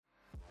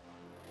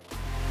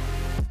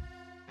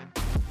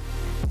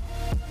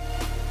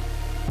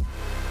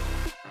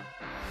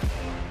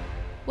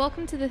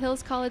Welcome to the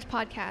Hills College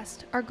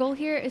podcast. Our goal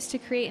here is to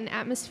create an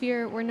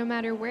atmosphere where no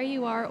matter where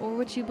you are or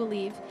what you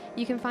believe,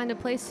 you can find a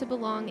place to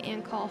belong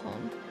and call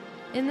home.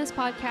 In this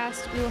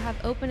podcast, we will have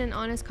open and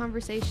honest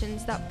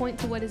conversations that point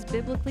to what is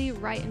biblically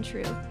right and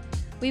true.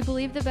 We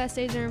believe the best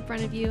days are in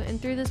front of you, and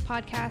through this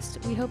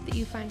podcast, we hope that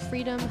you find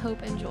freedom,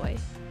 hope, and joy.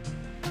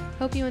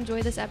 Hope you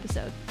enjoy this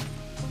episode.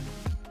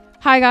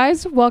 Hi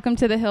guys, welcome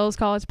to the Hills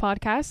College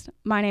podcast.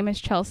 My name is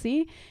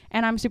Chelsea,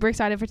 and I'm super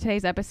excited for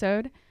today's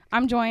episode.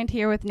 I'm joined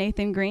here with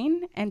Nathan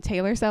Greene and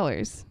Taylor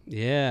Sellers.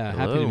 Yeah,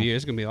 Hello. happy to be here.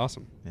 It's going to be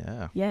awesome.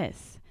 Yeah.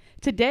 Yes.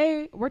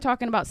 Today, we're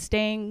talking about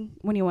staying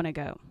when you want to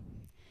go.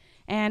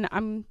 And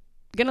I'm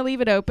going to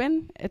leave it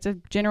open. It's a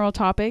general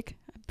topic.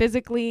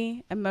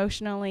 Physically,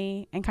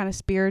 emotionally, and kind of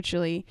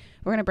spiritually,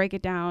 we're going to break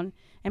it down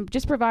and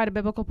just provide a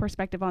biblical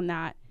perspective on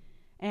that.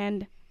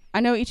 And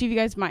I know each of you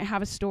guys might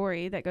have a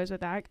story that goes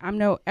with that. I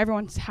know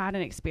everyone's had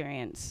an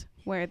experience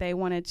where they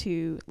wanted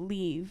to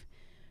leave,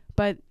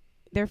 but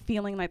they're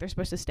feeling like they're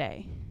supposed to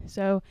stay.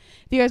 So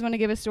if you guys want to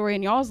give a story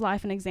in y'all's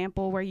life, an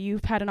example where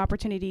you've had an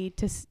opportunity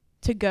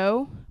to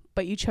go,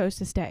 but you chose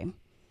to stay.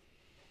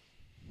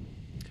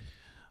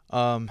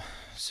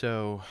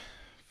 So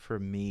for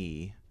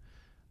me,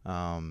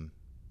 I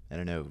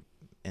don't know,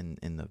 in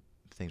the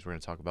things we're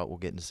going to talk about, we'll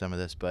get into some of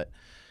this, but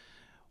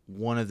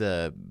one of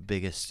the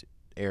biggest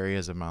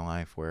areas of my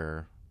life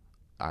where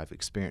I've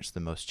experienced the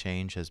most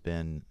change has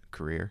been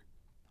career.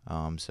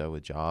 So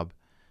with job,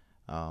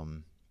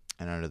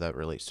 and I know that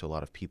relates to a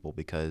lot of people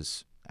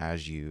because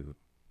as you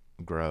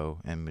grow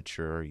and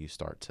mature, you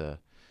start to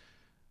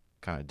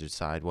kind of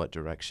decide what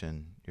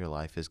direction your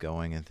life is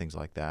going and things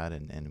like that.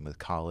 And with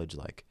college,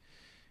 like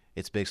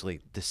it's basically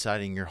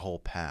deciding your whole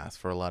path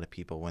for a lot of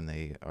people when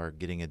they are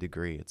getting a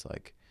degree. It's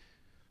like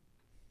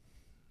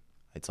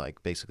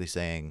basically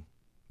saying,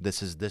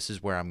 this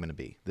is where I'm going to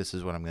be. This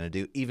is what I'm going to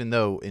do. Even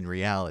though in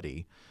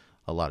reality,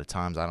 a lot of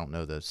times, I don't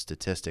know the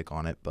statistic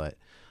on it, but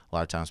a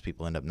lot of times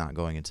people end up not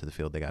going into the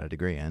field they got a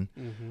degree in.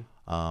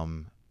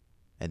 Mm-hmm.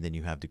 And then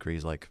you have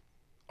degrees like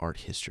art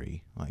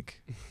history,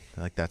 like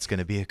that's going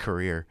to be a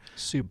career.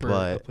 Super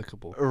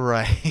applicable.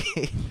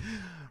 Right.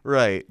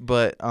 Right.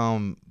 But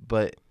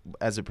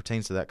as it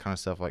pertains to that kind of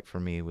stuff, like for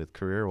me with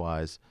career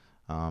wise,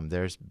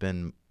 there's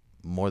been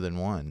more than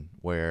one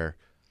where,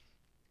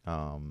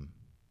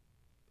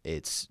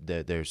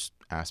 there's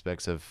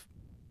aspects of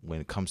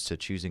when it comes to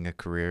choosing a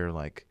career,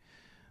 like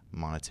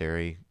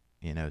monetary,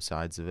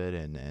 sides of it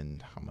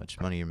and how much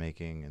money you're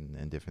making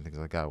and different things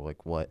like that.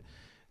 Like what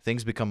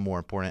things become more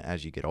important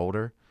as you get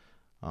older.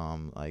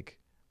 Like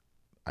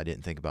I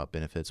didn't think about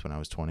benefits when I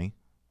was 20,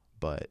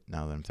 but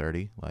now that I'm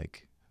 30,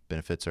 like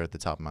benefits are at the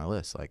top of my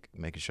list, like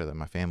making sure that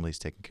my family's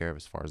taken care of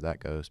as far as that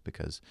goes,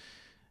 because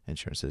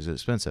insurance is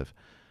expensive.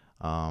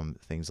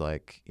 Things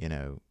like,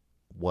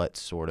 what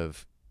sort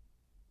of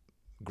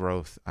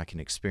growth I can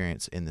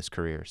experience in this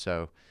career.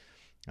 So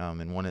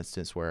in one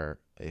instance where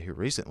here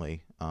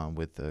recently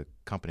with the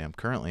company I'm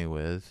currently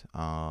with,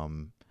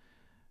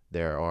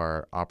 there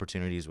are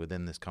opportunities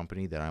within this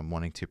company that I'm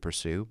wanting to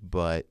pursue,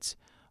 but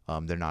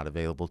they're not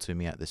available to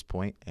me at this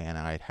point. And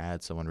I'd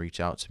had someone reach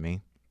out to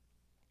me.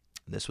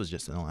 This was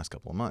just in the last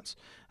couple of months.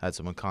 I had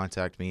someone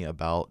contact me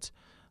about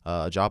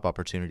a job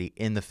opportunity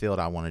in the field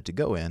I wanted to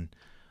go in.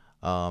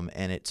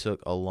 And it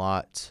took a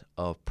lot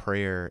of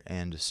prayer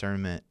and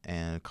discernment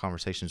and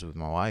conversations with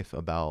my wife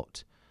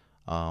about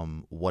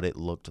what it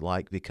looked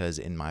like, because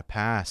in my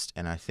past,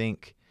 and I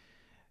think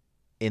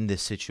in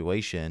this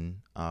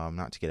situation,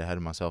 not to get ahead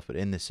of myself, but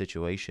in this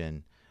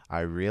situation,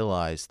 I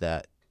realized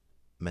that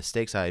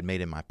mistakes I had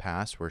made in my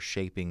past were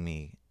shaping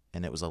me,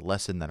 and it was a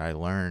lesson that I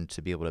learned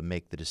to be able to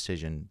make the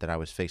decision that I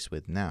was faced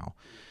with now,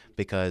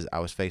 because I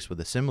was faced with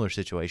a similar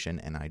situation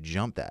and I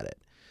jumped at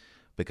it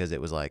because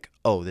it was like,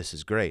 oh, this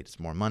is great, it's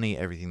more money,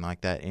 everything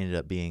like that. It ended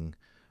up being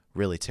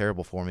really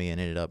terrible for me and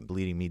ended up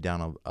leading me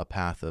down a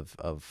path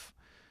of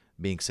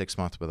being 6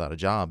 months without a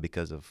job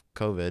because of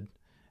COVID.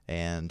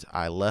 And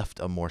I left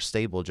a more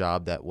stable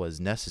job that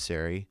was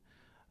necessary,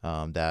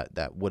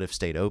 that would have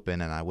stayed open,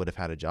 and I would have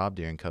had a job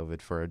during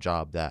COVID for a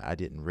job that I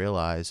didn't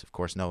realize. Of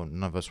course,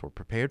 none of us were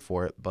prepared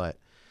for it, but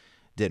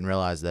didn't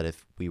realize that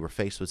if we were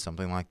faced with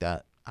something like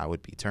that, I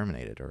would be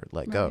terminated or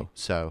let go.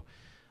 So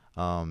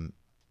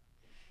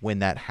when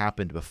that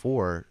happened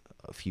before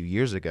a few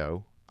years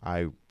ago,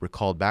 I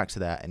recalled back to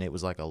that, and it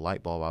was like a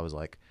light bulb. I was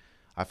like,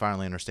 I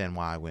finally understand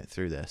why I went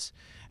through this.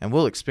 And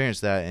we'll experience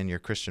that in your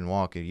Christian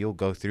walk. You'll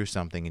go through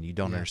something and you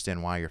don't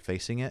understand why you're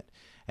facing it.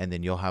 And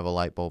then you'll have a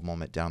light bulb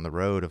moment down the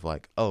road of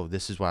like, oh,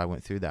 this is why I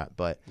went through that.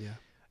 But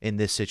in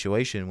this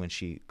situation, when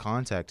she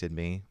contacted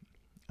me,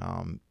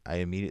 I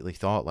immediately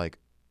thought like,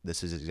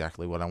 this is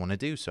exactly what I want to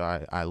do. So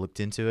I looked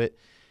into it.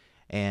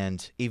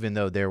 And even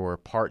though there were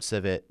parts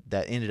of it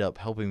that ended up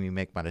helping me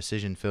make my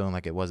decision, feeling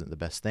like it wasn't the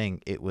best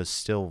thing, it was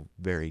still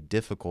very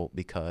difficult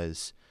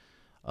because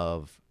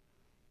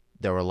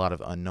there were a lot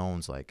of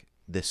unknowns. Like,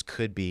 this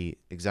could be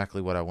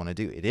exactly what I want to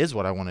do. It is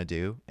what I want to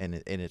do, and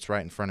it's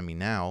right in front of me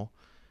now.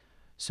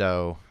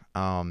 So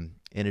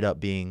ended up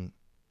being,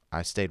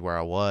 I stayed where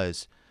I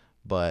was,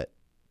 but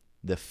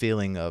the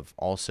feeling of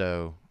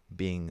also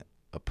being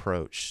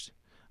approached.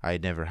 I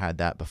had never had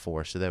that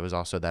before. So there was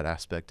also that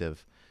aspect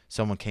of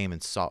someone came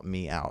and sought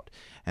me out.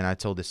 And I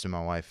told this to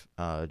my wife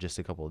just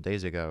a couple of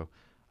days ago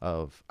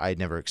of I had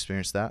never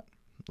experienced that.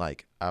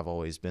 Like, I've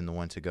always been the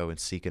one to go and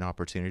seek an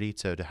opportunity.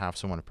 So to have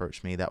someone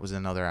approach me, that was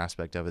another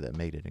aspect of it that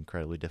made it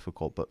incredibly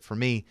difficult. But for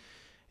me,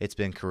 it's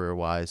been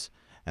career-wise,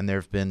 and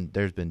there's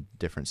been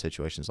different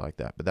situations like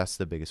that. But that's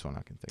the biggest one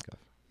I can think of.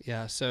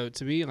 Yeah, so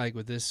to me, like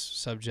with this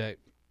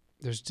subject,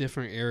 there's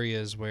different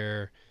areas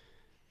where,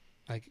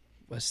 like,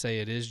 let's say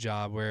it is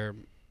job where,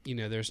 you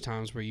know, there's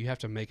times where you have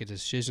to make a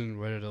decision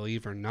whether to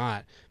leave or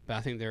not. But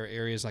I think there are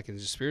areas like in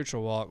the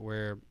spiritual walk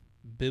where,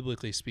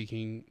 biblically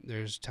speaking,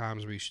 there's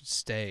times where you should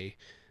stay,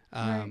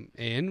 Right.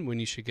 and when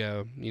you should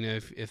go. You know,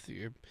 if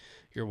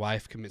your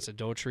wife commits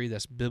adultery,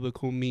 that's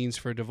biblical means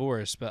for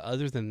divorce. But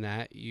other than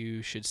that,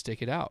 you should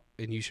stick it out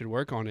and you should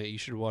work on it. You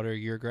should water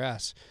your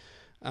grass.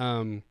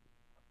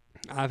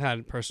 I've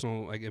had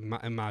personal, like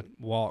in my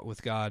walk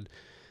with God,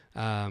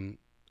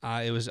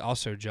 it was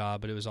also a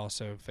job, but it was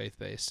also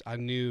faith-based. I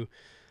knew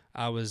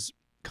I was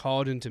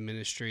called into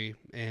ministry,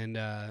 and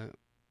I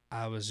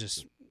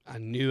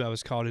knew I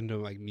was called into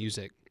like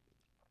music.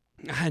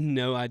 I had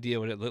no idea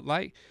what it looked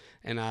like,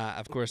 and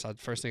of course,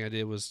 first thing I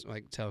did was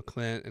like tell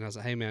Clint, and I was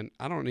like, "Hey, man,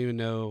 I don't even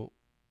know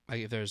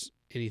like if there's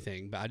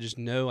anything, but I just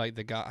know like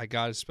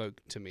God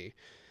spoke to me,"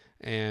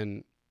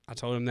 and I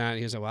told him that, and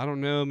he was like, "Well, I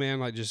don't know, man.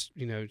 Like, just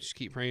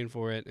keep praying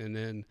for it." And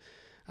then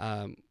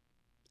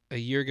a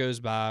year goes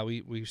by,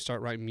 we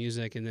start writing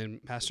music, and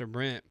then Pastor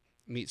Brent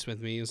meets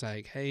with me. He's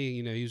like,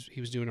 "Hey, he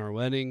was doing our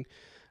wedding."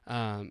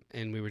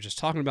 And we were just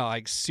talking about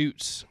like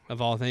suits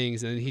of all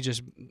things, and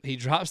he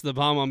drops the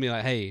bomb on me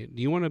like, "Hey,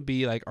 do you want to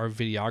be like our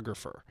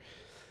videographer?"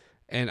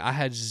 And I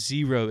had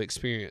zero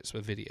experience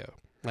with video,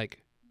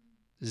 like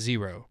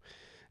zero.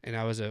 And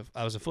I was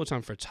a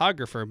full-time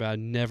photographer, but I'd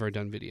never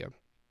done video.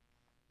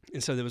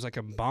 And so there was like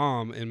a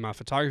bomb, and my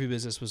photography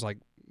business was like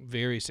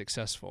very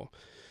successful.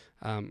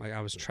 Like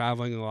I was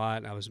traveling a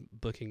lot, I was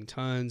booking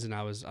tons, and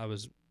I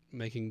was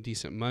making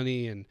decent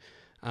money, and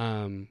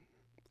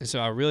so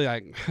I really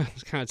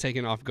was kind of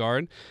taken off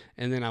guard.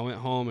 And then I went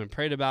home and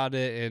prayed about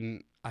it,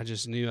 and I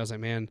just knew, I was like,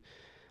 man,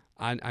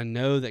 I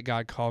know that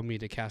God called me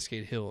to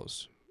Cascade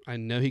Hills. I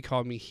know he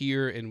called me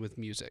here and with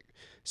music.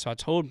 So I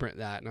told Brent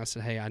that, and I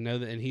said, hey, I know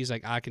that. And he's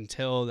like, I can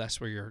tell that's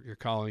where your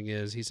calling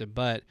is. He said,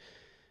 but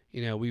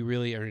we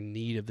really are in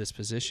need of this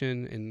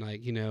position, and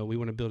like, we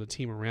want to build a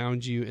team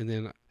around you, and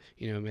then,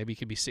 maybe it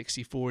could be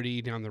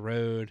 60-40 down the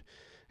road.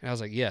 And I was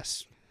like,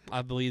 yes,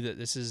 I believe that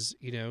this is,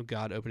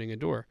 God opening a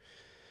door.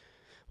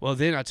 Well,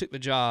 then I took the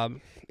job,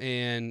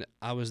 and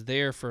I was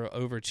there for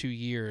over 2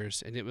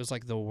 years, and it was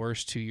like the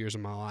worst 2 years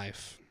of my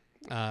life,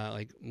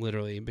 like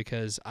literally,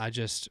 because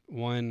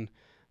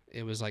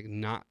it was like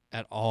not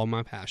at all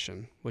my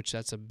passion, which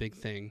that's a big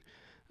thing.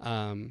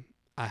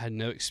 I had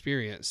no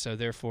experience, so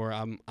therefore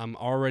I'm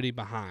already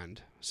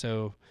behind.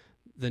 So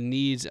the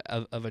needs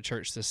of a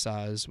church this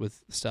size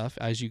with stuff,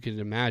 as you can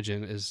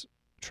imagine, is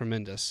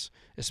tremendous,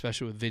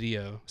 especially with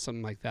video,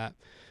 something like that.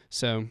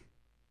 So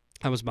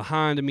I was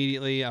behind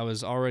immediately. I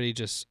was already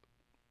just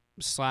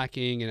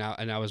slacking,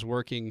 and I was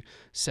working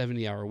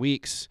 70-hour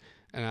weeks,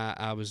 and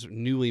I was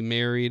newly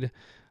married,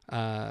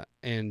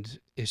 and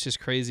it's just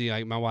crazy.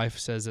 Like my wife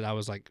says that I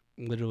was like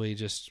literally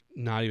just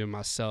not even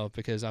myself,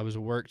 because I was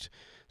worked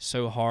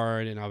so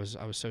hard, and I was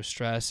so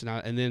stressed,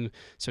 and then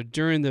so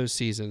during those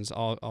seasons,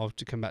 I'll have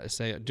to come back to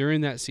say it,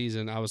 during that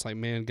season, I was like,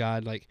 man,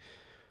 God, like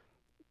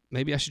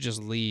maybe I should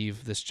just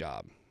leave this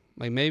job.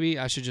 Like maybe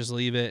I should just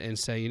leave it and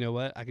say, you know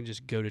what, I can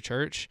just go to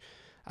church,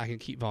 I can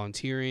keep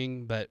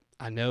volunteering, but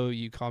I know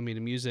you called me to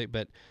music,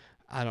 but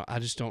I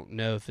just don't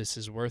know if this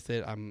is worth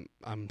it.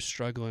 I'm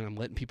struggling. I'm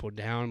letting people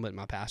down. I'm letting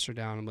my pastor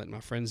down. I'm letting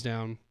my friends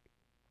down.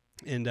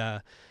 And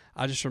I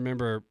just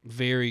remember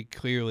very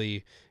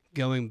clearly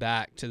going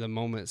back to the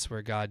moments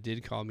where God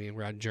did call me and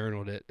where I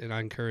journaled it. And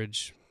I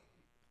encourage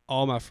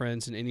all my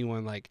friends and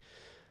anyone, like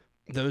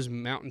those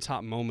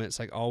mountaintop moments,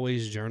 like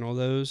always journal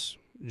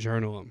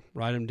them,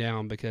 write them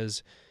down,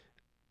 because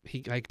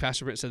like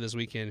Pastor Brent said this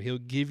weekend, he'll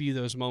give you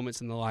those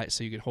moments in the light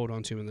so you can hold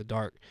on to them in the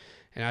dark.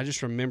 And I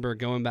just remember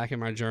going back in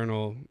my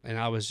journal, and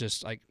I was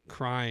just like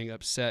crying,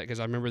 upset, because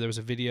I remember there was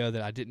a video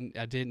that I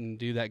didn't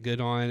do that good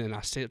on, and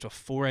I stayed up till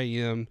 4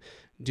 a.m.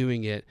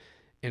 doing it.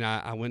 And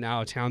I went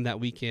out of town that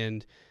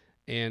weekend,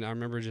 and I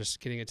remember just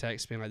getting a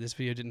text being like, this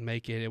video didn't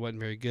make it. It wasn't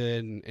very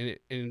good.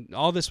 And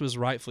all this was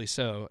rightfully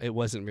so. It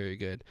wasn't very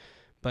good.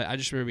 But I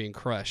just remember being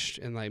crushed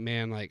and like,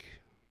 man, like,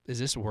 is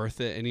this worth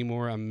it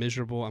anymore? I'm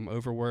miserable. I'm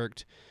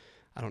overworked.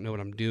 I don't know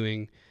what I'm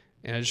doing.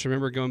 And I just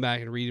remember going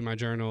back and reading my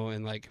journal,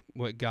 and like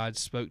what God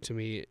spoke to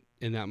me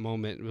in that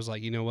moment was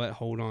like, you know what?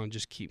 Hold on.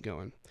 Just keep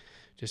going.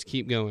 Just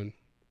keep going.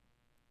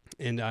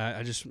 And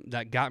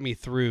that got me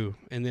through.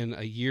 And then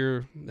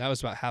that was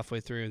about halfway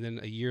through. And then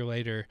a year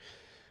later,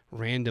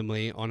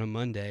 randomly on a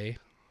Monday,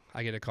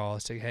 I get a call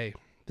saying, hey,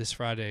 this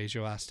Friday is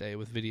your last day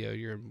with video.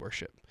 You're in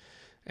worship.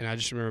 And I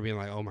just remember being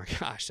like, oh my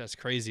gosh, that's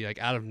crazy.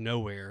 Like out of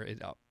nowhere,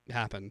 it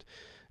happened.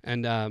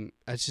 And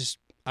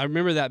I I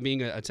remember that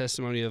being a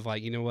testimony of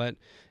like, you know what,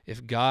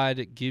 if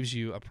God gives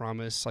you a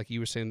promise, like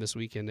you were saying this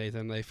weekend,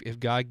 Nathan, if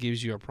God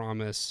gives you a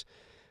promise,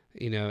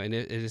 you know, and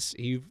it is,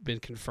 you've been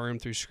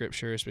confirmed through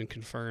Scripture, it's been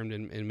confirmed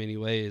in many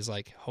ways,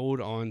 like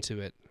hold on to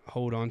it,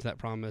 hold on to that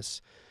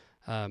promise.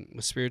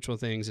 With spiritual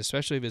things,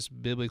 especially if it's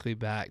biblically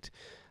backed,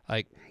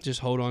 like just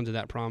hold on to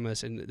that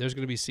promise. And there's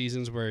going to be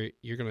seasons where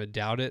you're going to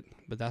doubt it,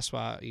 but that's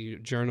why you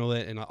journal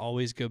it and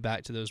always go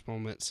back to those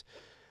moments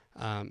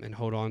and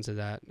hold on to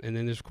that. And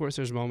then of course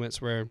there's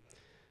moments where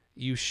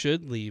you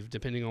should leave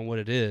depending on what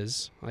it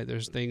is. Like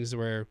there's things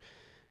where,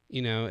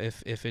 you know,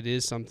 if it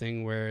is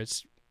something where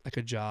it's like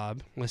a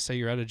job, let's say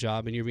you're at a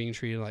job and you're being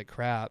treated like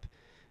crap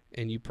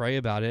and you pray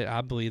about it,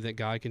 I believe that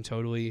God can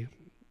totally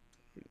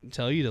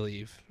tell you to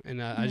leave.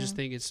 And I just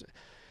think it's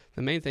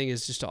the main thing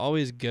is just to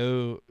always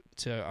go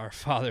to our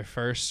Father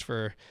first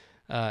for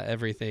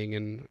everything.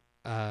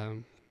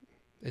 And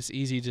it's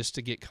easy just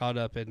to get caught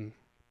up in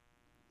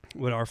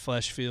what our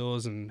flesh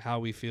feels and how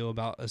we feel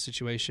about a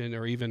situation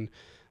or even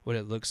what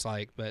it looks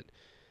like. But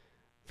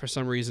for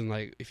some reason,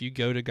 like if you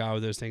go to God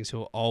with those things,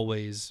 he'll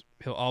always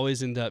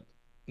end up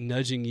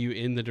nudging you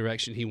in the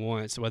direction he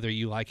wants, whether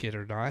you like it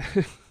or not.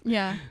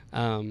 Yeah.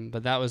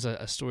 But that was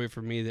a story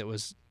for me that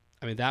was,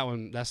 I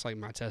mean, that's like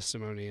my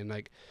testimony, and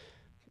like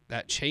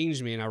that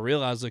changed me. And I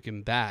realized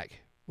looking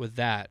back with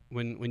that,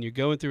 when you're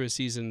going through a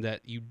season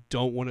that you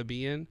don't want to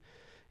be in,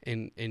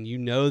 and you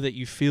know that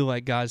you feel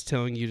like God's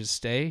telling you to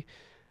stay,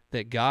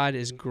 that God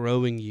is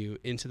growing you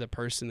into the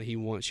person that he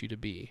wants you to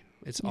be.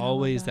 It's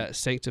always that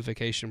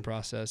sanctification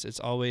process. It's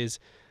always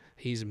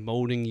he's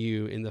molding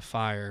you in the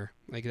fire.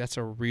 Like that's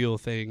a real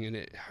thing, and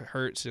it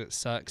hurts and it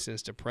sucks and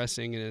it's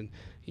depressing, and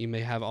you may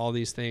have all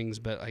these things,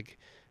 but like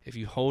if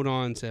you hold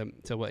on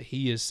to what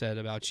he has said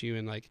about you,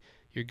 and like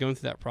you're going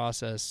through that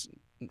process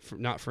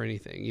not for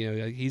anything, you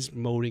know, like he's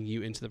molding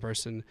you into the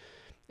person,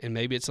 and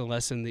maybe it's a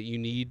lesson that you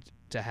need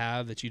to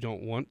have that you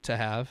don't want to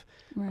have,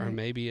 or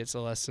maybe it's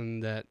a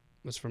lesson that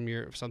was from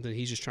something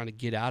he's just trying to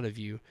get out of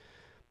you.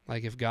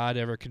 Like if God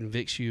ever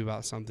convicts you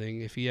about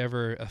something, if he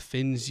ever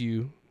offends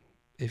you,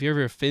 if he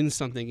ever offends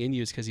something in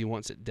you, it's because he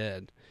wants it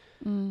dead.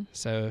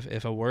 So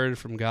if a word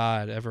from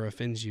God ever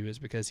offends you, it's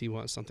because he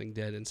wants something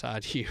dead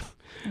inside you,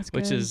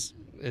 which is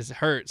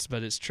hurts,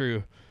 but it's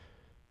true.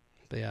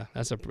 But yeah,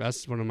 that's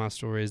one of my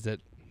stories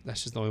that's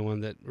just the only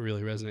one that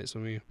really resonates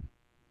with me.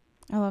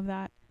 I love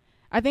that.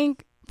 I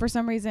think for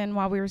some reason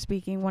while we were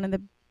speaking, one of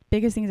the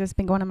biggest things that's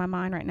been going on in my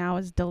mind right now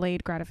is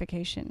delayed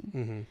gratification.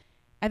 Mm-hmm.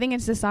 I think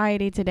in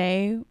society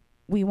today,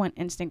 we want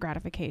instant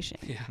gratification.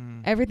 Yeah.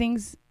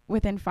 Everything's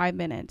within 5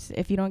 minutes.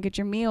 If you don't get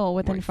your meal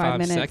within like 5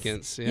 minutes. 5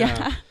 seconds.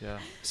 Yeah.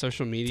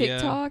 Social media.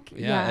 TikTok.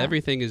 Yeah.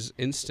 Everything is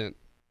instant.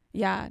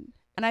 Yeah.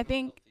 And I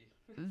think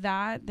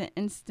that the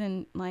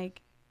instant,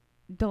 like,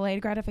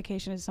 delayed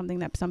gratification is something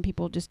that some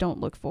people just don't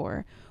look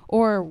for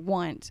or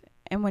want.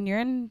 And when you're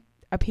in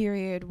a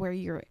period where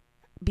you're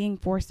being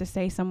forced to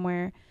stay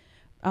somewhere,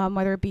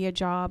 whether it be a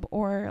job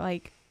or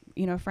like,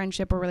 you know,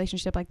 friendship or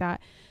relationship like that,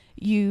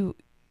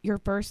 your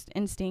first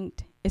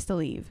instinct is to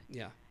leave.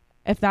 Yeah.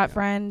 If that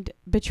friend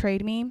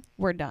betrayed me,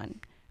 we're done.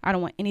 I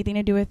don't want anything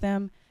to do with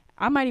them.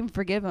 I might even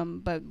forgive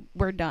them, but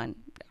we're done.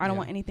 I don't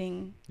want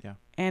anything. Yeah.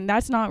 And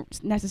that's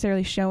not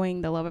necessarily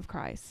showing the love of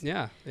Christ.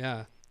 Yeah.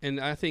 Yeah. And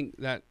I think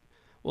that,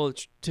 well,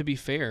 to be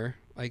fair,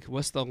 like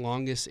what's the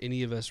longest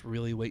any of us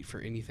really wait for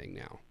anything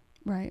now?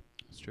 Right.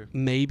 That's true.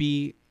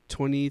 Maybe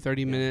 20,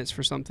 30 minutes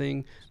for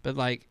something, but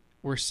like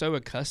we're so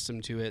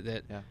accustomed to it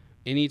that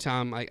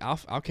anytime, like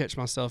I'll catch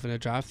myself in a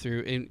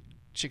drive-through in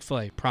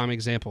Chick-fil-A, prime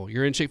example.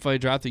 You're in Chick-fil-A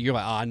drive-thru, you're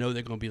like, oh, I know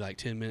they're going to be like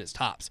 10 minutes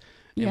tops.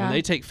 And when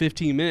they take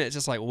 15 minutes,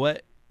 it's like,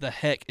 what the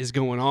heck is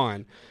going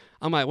on?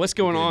 I'm like, what's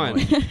going on?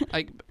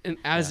 Like, and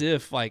as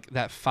if like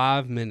that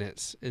 5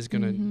 minutes is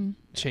going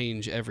to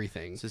change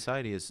everything.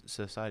 Society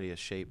has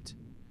shaped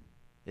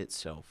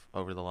itself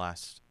over the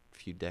last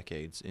few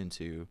decades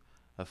into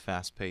a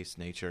fast-paced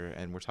nature,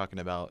 and we're talking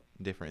about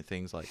different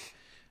things like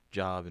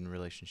job and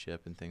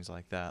relationship and things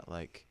like that.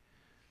 Like,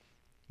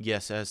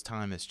 yes, as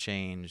time has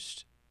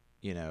changed,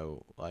 you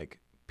know, like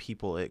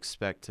people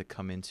expect to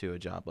come into a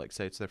job, like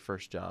say it's their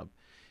first job.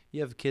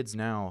 You have kids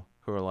now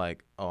who are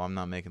like, oh, I'm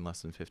not making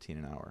less than 15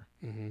 an hour.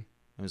 Mm-hmm.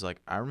 It was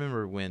like, I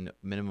remember when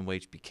minimum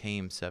wage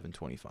became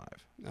 $7.25.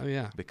 Oh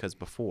yeah. Because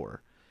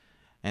before.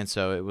 And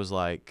so it was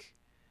like,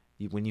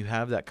 when you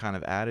have that kind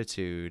of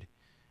attitude,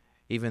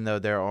 even though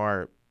there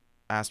are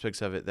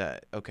aspects of it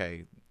that,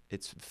 okay,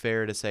 it's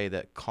fair to say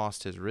that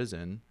cost has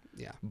risen.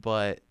 Yeah.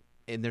 But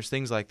and there's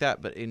things like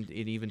that, but in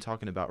even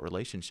talking about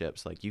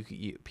relationships, like you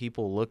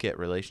people look at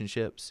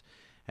relationships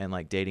and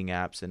like dating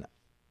apps, and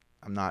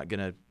I'm not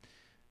gonna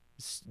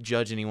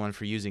judge anyone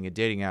for using a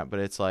dating app, but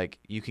it's like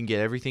you can get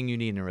everything you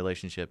need in a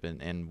relationship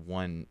in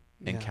one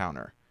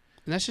encounter.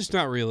 And that's just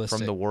not realistic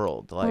from the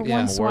world, like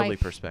from a worldly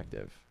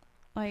perspective.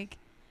 Like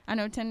I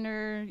know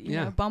Tinder, you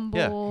know, Bumble.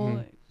 Yeah.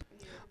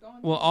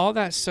 Mm-hmm. Well, all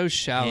that's so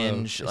shallow.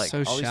 Hinge, like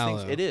so all shallow.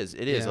 These things.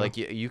 It is. Like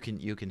you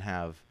can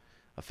have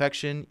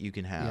affection, you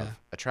can have Yeah.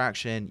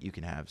 attraction, you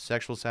can have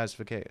sexual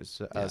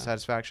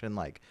satisfaction,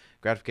 like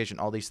gratification,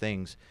 all these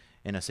things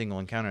in a single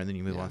encounter, and then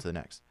you move Yeah. on to the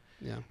next.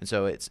 Yeah. And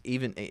so it's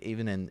even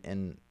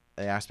in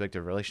the aspect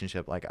of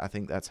relationship, like I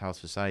think that's how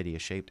society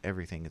has shaped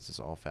everything. It's just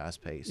all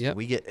fast paced. Yep.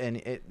 We get, and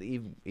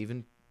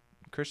even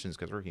Christians,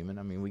 because we're human.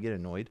 I mean, we get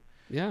annoyed,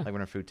 Yeah. like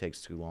when our food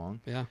takes too long.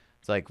 Yeah.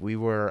 It's like we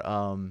were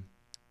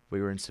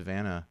in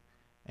Savannah,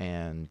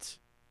 and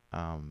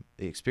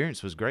the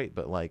experience was great,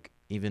 but like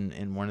even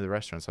in one of the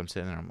restaurants, I'm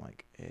sitting there, I'm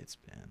like, it's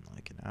been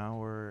like an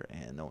hour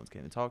and no one's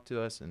going to talk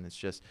to us, and it's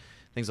just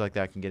things like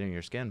that can get in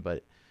your skin,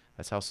 but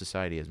that's how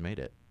society has made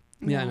it.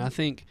 Yeah, and I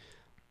think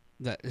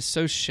that is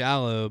so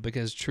shallow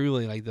because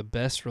truly, like the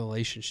best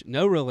relationship,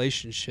 no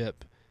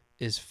relationship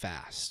is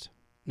fast.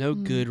 No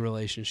good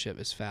relationship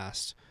is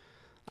fast.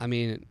 I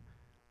mean,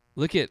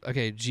 look at,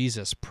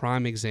 Jesus,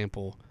 prime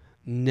example,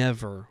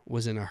 never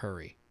was in a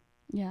hurry.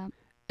 Yeah.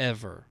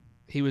 Ever.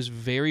 He was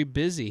very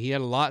busy. He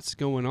had lots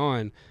going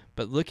on,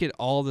 but look at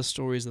all the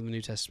stories of the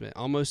New Testament.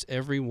 Almost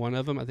every one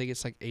of them, I think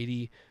it's like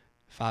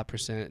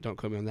 85%, don't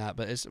quote me on that,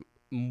 but it's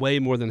way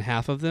more than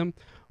half of them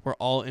were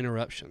all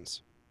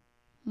interruptions.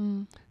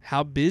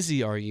 How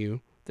busy are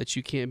you that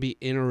you can't be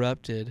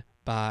interrupted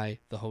by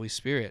the Holy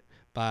Spirit,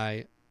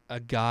 by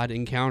a God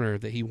encounter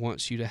that he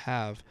wants you to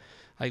have?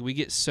 Like, we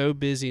get so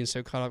busy and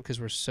so caught up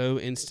because we're so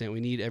instant. We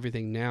need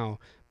everything now.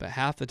 But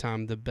half the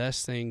time, the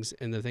best things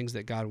and the things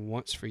that God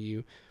wants for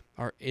you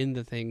are in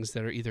the things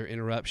that are either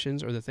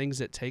interruptions or the things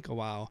that take a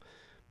while.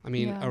 I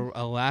mean,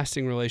 a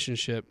lasting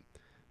relationship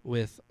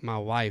with my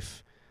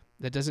wife,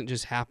 that doesn't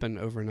just happen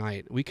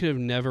overnight. We could have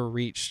never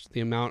reached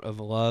the amount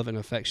of love and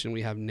affection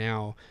we have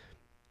now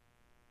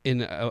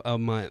in a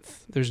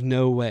month. There's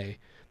no way.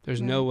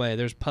 There's no way.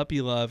 There's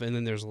puppy love, and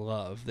then there's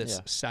love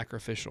that's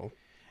sacrificial.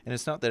 And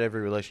it's not that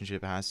every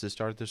relationship has to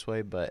start this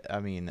way, but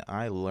I mean,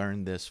 I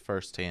learned this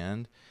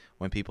firsthand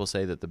when people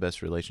say that the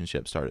best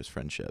relationships start as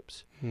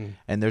friendships.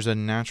 And there's a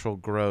natural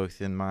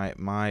growth in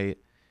my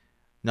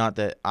not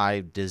that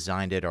I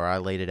designed it or I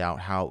laid it out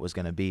how it was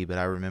going to be, but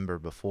I remember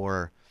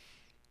before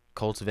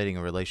cultivating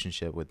a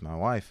relationship with my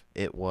wife,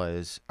 I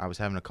was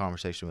having a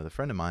conversation with a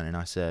friend of mine, and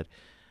I said,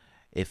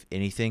 if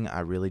anything,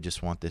 I really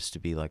just want this to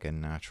be like a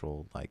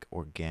natural, like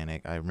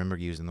organic. I remember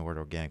using the word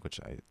organic, which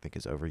I think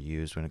is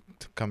overused when it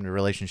comes to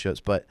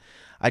relationships, but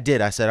I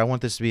said, I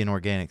want this to be an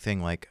organic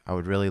thing. Like, I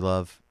would really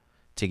love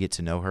to get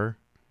to know her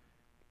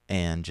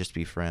and just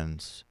be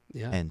friends.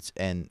 Yeah.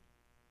 And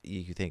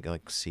you think,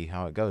 like, see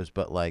how it goes.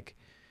 But like,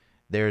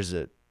 there's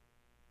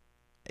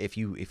if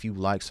you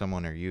like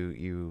someone, or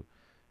you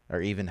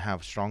or even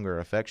have stronger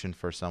affection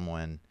for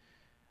someone,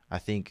 I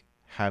think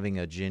having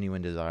a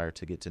genuine desire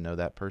to get to know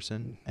that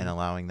person and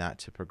allowing that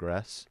to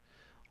progress,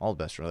 all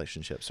the best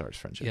relationships start as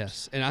friendships.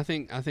 Yes, and I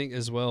think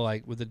as well,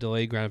 like with the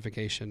delayed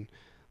gratification,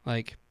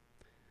 like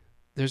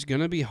there's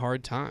going to be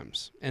hard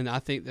times, and I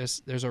think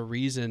there's a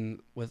reason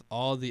with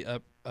all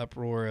the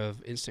uproar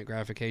of instant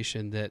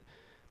gratification that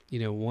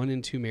 1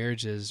 in 2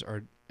 marriages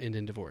end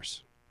in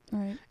divorce.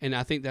 Right. And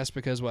I think that's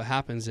because what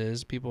happens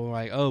is people are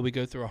like, oh, we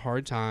go through a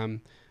hard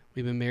time.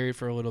 We've been married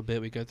for a little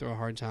bit. We go through a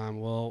hard time.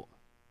 Well,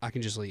 I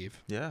can just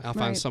leave. Yeah. I'll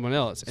find someone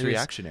else. It's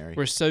reactionary.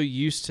 We're so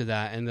used to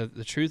that. And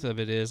the truth of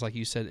it is, like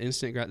you said,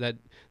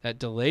 that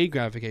delayed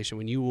gratification,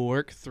 when you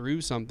work through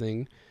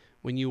something,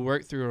 when you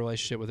work through a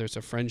relationship, whether it's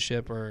a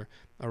friendship or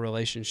a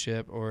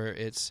relationship, or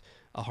it's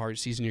a hard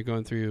season you're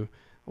going through,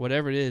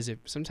 whatever it is,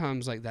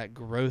 sometimes like that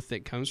growth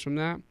that comes from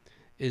that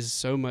is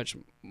so much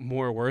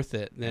more worth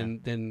it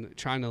than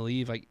trying to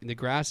leave. Like, the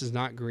grass is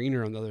not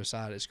greener on the other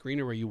side. It's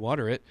greener where you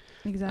water it.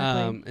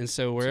 Exactly. And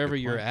so wherever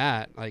you're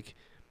at, like,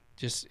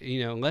 just,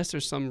 unless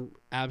there's some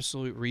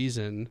absolute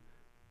reason,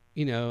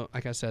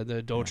 like I said, the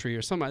adultery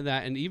or something like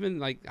that. And even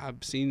like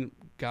I've seen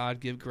God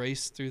give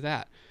grace through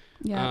that.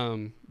 Yeah.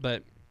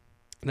 But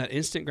that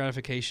instant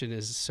gratification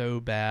is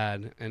so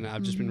bad. And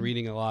I've just been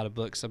reading a lot of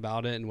books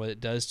about it and what it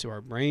does to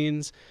our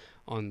brains,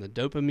 on the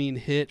dopamine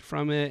hit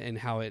from it, and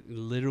how it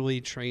literally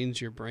trains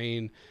your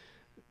brain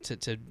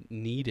to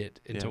need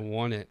it and to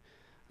want it.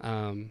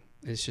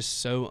 It's just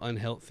so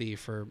unhealthy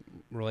for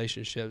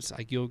relationships.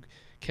 Like, you'll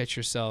catch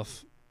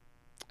yourself,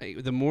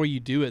 the more you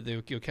do it,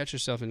 you'll catch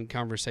yourself in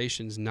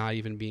conversations not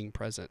even being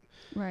present.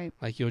 Right.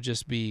 Like, you'll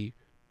just be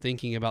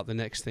thinking about the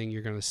next thing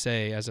you're going to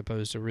say, as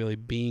opposed to really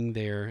being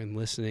there and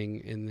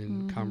listening and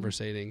then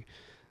conversating.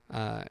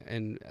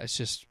 And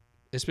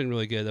it's been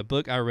really good. The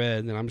book I read,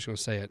 and then I'm just going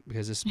to say it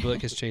because this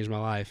book has changed my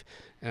life.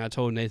 And I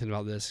told Nathan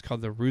about this. It's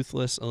called The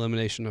Ruthless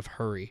Elimination of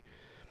Hurry.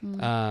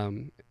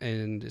 And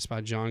it's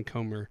by John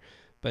Comer.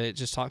 But it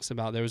just talks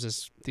about, there was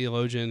this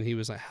theologian, he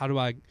was like, how do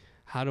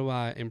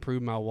I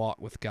improve my walk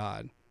with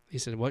God? He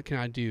said, what can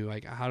I do?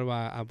 Like,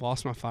 I've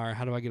lost my fire.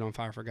 How do I get on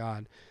fire for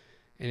God?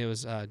 And it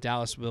was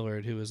Dallas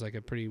Willard, who was like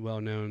a pretty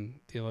well-known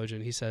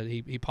theologian. He said,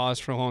 he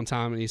paused for a long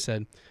time, and he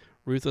said,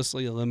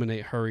 ruthlessly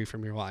eliminate hurry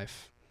from your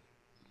life.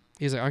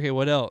 He's like, okay,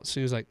 what else?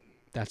 And he was like,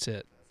 that's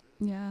it.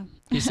 Yeah.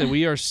 He said,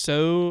 we are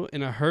so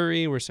in a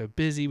hurry. We're so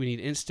busy. We need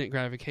instant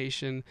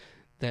gratification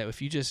that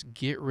if you just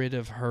get rid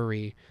of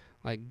hurry,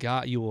 like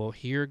God, you will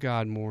hear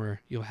God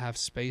more. You'll have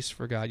space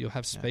for God. You'll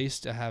have space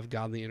to have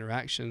godly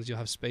interactions. You'll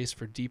have space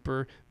for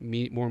deeper,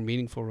 more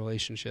meaningful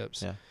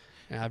relationships. Yeah.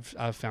 And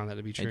I've found that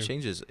to be true.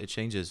 It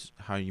changes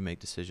how you make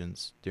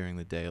decisions during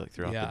the day, like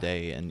throughout Yeah. the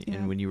day.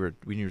 And when you were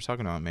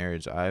talking about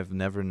marriage, I've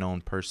never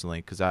known personally,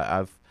 because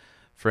I've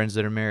friends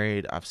that are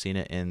married. I've seen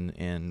it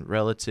in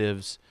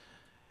relatives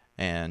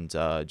and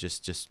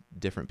just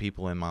different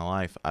people in my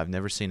life. I've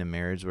never seen a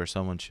marriage where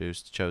someone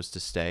chose to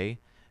stay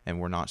and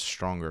we're not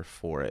stronger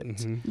for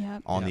it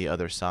on the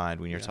other side.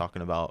 When you're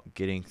talking about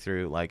getting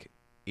through, like,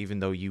 even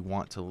though you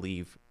want to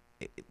leave,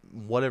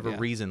 whatever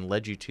reason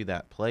led you to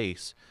that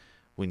place,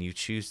 when you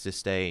choose to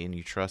stay and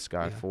you trust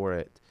God for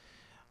it,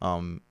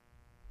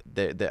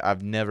 that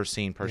I've never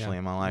seen personally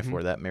in my life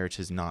where that marriage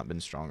has not been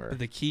stronger. But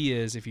the key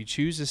is, if you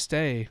choose to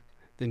stay,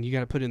 then you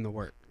got to put in the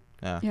work.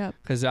 Yeah.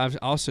 Because I've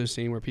also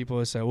seen where people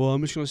will say, well,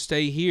 I'm just going to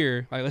stay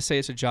here. Like, let's say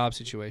it's a job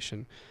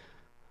situation.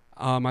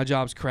 My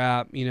job's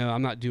crap.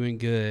 I'm not doing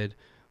good.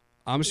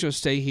 I'm just going to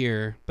stay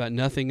here, but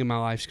nothing in my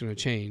life's going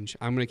to change.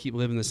 I'm going to keep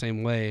living the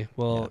same way.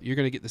 Well, you're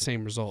going to get the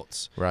same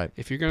results. Right.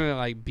 If you're going to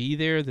like be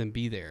there, then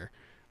be there.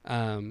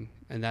 And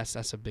that's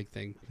a big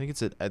thing. I think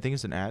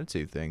it's an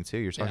attitude thing too.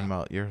 You're talking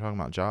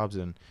about jobs,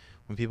 and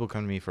when people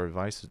come to me for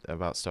advice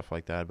about stuff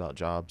like that, about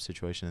job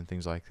situation and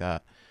things like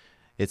that,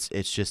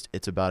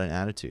 it's about an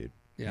attitude.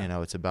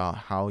 Yeah. It's about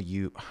how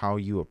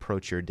you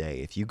approach your day.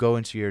 If you go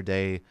into your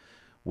day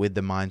with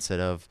the mindset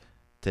of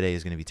today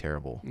is going to be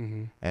terrible,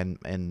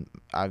 and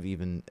I've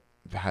even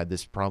had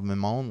this problem in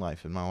my own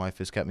life, and my wife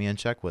has kept me in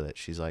check with it.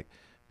 She's like,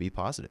 be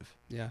positive.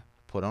 Yeah.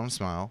 Put on a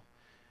smile.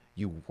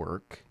 You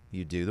work.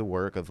 You do the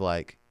work of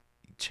like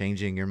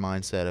changing your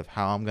mindset of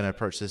how I'm going to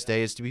approach this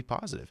day is to be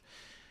positive,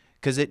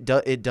 because it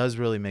does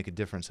really make a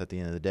difference at the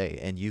end of the day,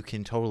 and you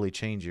can totally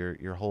change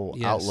your whole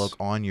outlook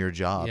on your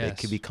job. It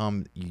could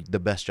become the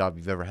best job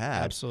you've ever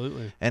had.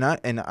 Absolutely. And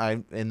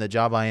I in the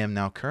job I am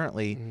now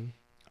currently,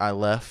 I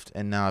left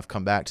and now I've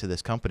come back to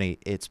this company.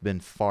 It's been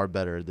far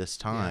better this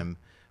time.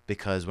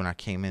 Because when I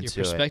came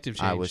into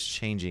it, I was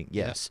changing.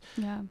 Yes.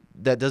 Yeah.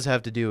 That does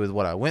have to do with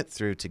what I went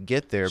through to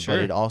get there, Sure.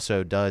 but it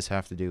also does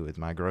have to do with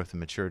my growth and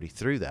maturity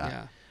through that.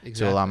 Yeah,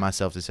 exactly. To allow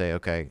myself to say,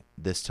 okay,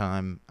 this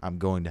time I'm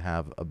going to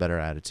have a better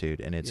attitude,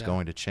 and it's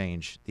going to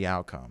change the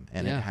outcome,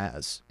 and it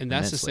has. And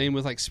that's immensely. the same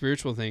with like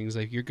spiritual things.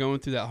 Like, you're going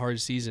through that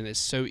hard season, it's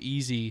so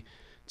easy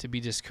to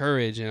be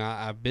discouraged, and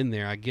I've been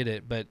there, I get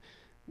it. But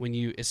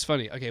it's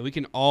funny. Okay, we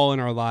can all in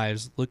our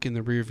lives look in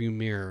the rearview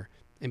mirror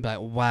and be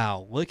like,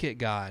 wow, look at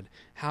God,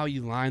 how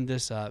you lined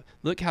this up.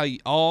 Look how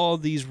all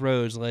these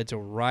roads led to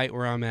right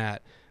where I'm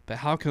at. But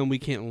how come we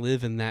can't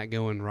live in that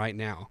going right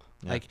now?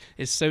 Yeah. Like,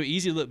 it's so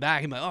easy to look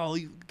back and be like, oh,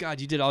 God,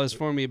 you did all this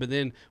for me. But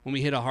then when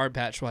we hit a hard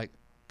patch, we're like,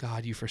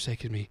 God, you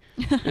forsaken me.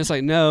 And it's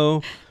like,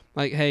 no,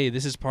 like, hey,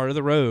 this is part of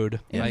the road.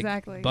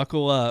 Exactly. Like,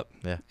 buckle up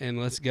and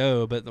let's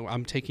go. But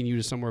I'm taking you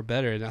to somewhere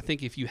better. And I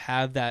think if you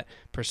have that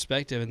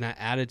perspective and that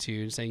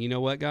attitude, saying, you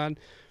know what, God,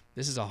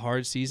 this is a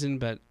hard season,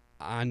 but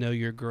I know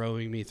you're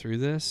growing me through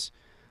this,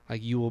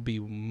 like, you will be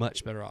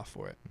much better off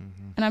for it.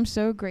 And I'm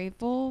so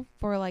grateful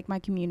for like my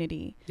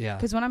community. Yeah.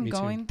 Because when I'm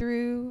going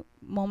through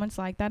moments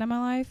like that in my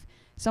life,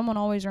 someone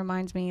always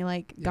reminds me,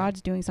 like,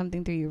 God's doing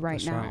something through you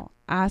right now. Right.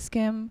 Ask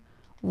him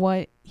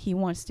what he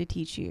wants to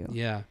teach you.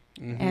 Yeah.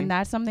 And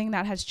that's something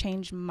that has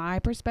changed my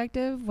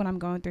perspective when I'm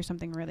going through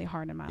something really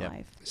hard in my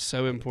life.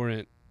 So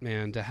important,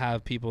 man, to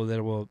have people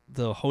that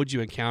they'll hold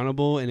you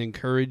accountable and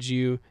encourage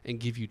you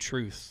and give you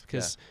truth.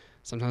 Because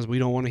sometimes we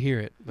don't want to hear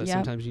it, but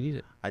sometimes you need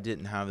it. I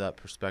didn't have that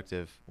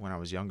perspective when I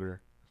was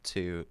younger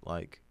to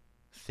like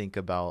think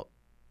about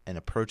and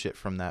approach it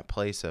from that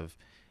place of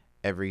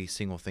every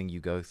single thing you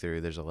go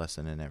through, there's a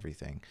lesson in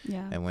everything.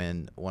 Yeah. And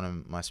when one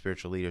of my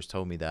spiritual leaders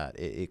told me that,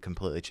 it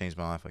completely changed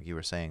my life. Like you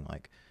were saying,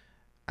 like,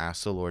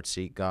 ask the Lord,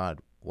 seek God.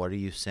 What are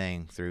you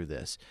saying through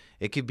this?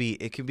 It could be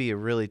a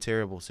really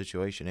terrible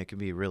situation. It could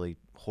be a really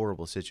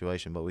horrible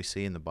situation, but we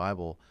see in the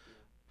Bible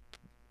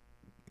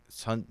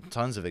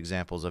tons of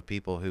examples of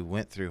people who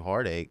went through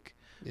heartache,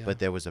 but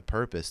there was a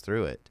purpose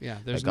through it. Yeah,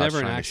 there's God's never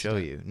an trying accident.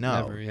 To show you.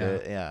 No,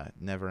 never,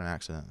 never an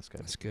accident. That's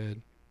good. That's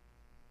good.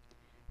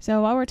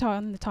 So while we're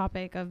on the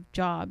topic of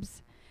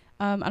jobs,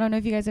 I don't know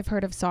if you guys have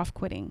heard of soft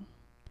quitting.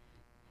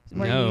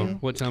 No,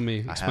 what? Tell me,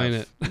 explain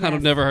it. Yes.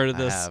 I've never heard of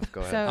this. I have.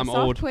 Go ahead. So I'm soft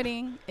old.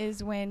 quitting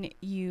is when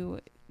you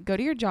go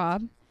to your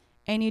job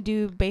and you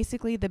do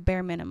basically the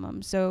bare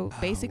minimum. So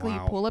basically you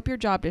pull up your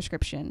job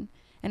description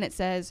and it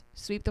says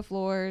sweep the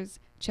floors,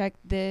 check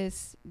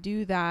this,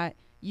 do that.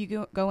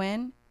 You go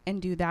in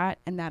and do that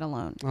and that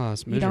alone. Oh,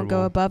 that's miserable. You don't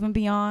go above and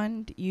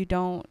beyond. You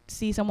don't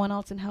see someone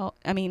else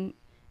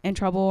in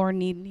trouble or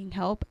needing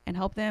help and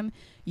help them.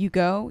 You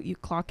go, you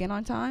clock in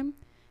on time,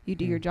 you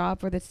do your job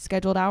for the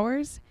scheduled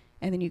hours,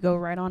 and then you go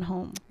right on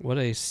home. What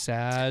a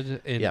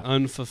sad and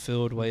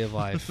unfulfilled way of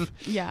life.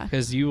 Yeah.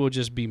 Because you will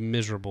just be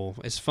miserable.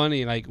 It's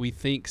funny, like, we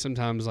think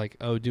sometimes, like,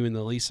 oh, doing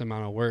the least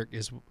amount of work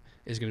is going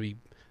to be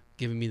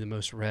giving me the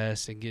most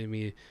rest and giving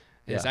me...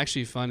 It's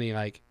actually funny,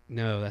 like,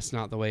 no, that's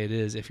not the way it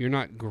is. If you're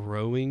not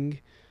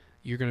growing,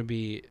 you're going to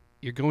be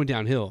you're going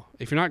downhill.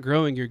 If you're not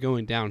growing, you're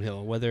going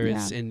downhill, whether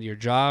it's in your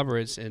job or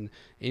it's in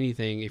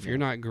anything. If you're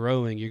not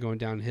growing, you're going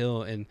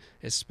downhill. And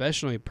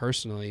especially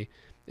personally,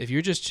 if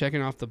you're just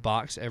checking off the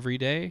box every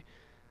day,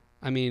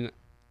 I mean,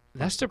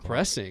 that's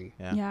depressing.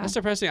 That's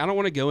depressing. I don't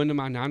want to go into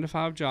my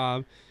 9-to-5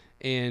 job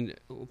and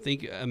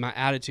think my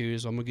attitude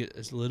is I'm going to get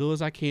as little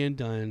as I can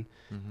done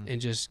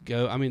and just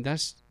go. I mean,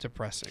 that's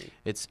depressing.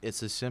 It's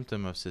a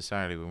symptom of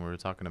society. When we were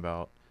talking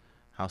about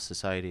how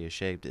society is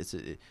shaped,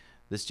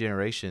 this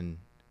generation,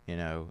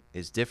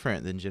 is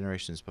different than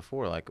generations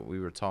before. Like, we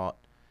were taught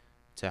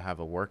to have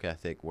a work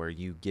ethic where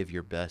you give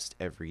your best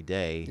every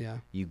day. Yeah.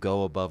 You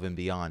go above and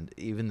beyond.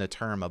 Even the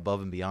term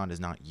above and beyond is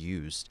not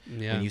used.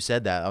 Yeah. When you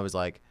said that, I was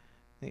like,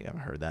 I think I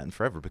haven't heard that in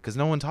forever, because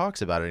no one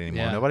talks about it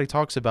anymore. Yeah. Nobody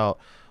talks about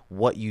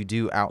what you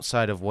do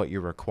outside of what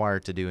you're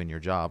required to do in your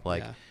job.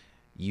 Like,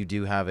 you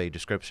do have a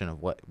description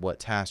of what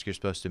task you're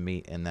supposed to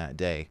meet in that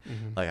day.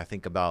 Like, I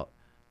think about,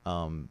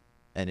 and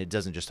it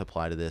doesn't just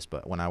apply to this,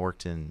 but when I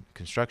worked in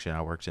construction,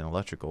 I worked in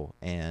electrical,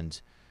 and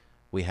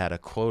we had a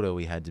quota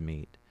we had to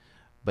meet.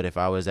 But if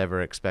I was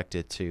ever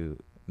expected to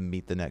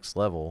meet the next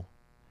level,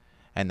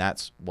 and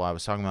that's why I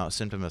was talking about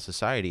symptom of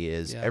society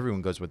is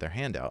everyone goes with their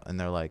hand out, and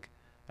they're like,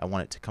 I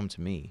want it to come to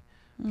me.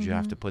 But you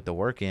have to put the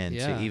work in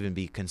to even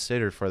be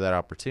considered for that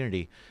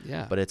opportunity.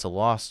 Yeah. But it's a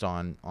loss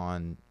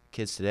on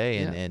kids today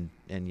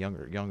and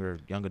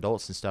young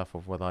adults and stuff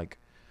of what, like,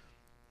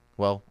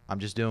 well, I'm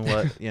just doing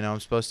what I'm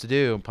supposed to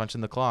do. I'm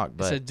punching the clock.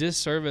 But it's a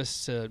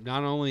disservice to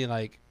not only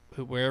like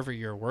wherever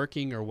you're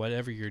working or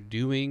whatever you're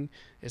doing.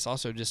 It's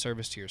also a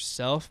disservice to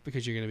yourself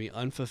because you're going to be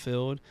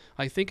unfulfilled.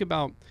 Like, think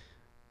about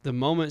the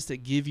moments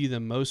that give you the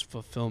most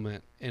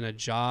fulfillment in a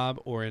job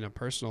or in a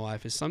personal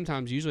life is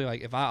sometimes usually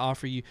like if I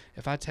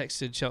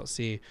texted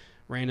Chelsea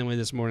randomly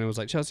this morning, I was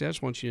like, Chelsea, I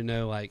just want you to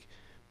know, like,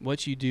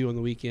 what you do on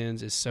the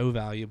weekends is so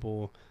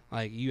valuable.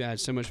 Like, you add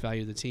so much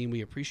value to the team.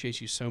 We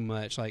appreciate you so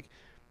much. Like,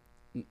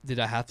 did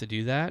I have to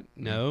do that?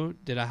 No.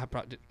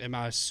 Am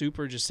I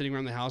super just sitting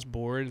around the house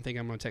bored and think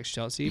I'm going to text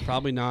Chelsea?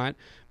 Probably not.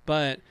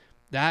 But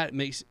that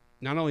makes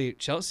not only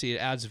Chelsea, it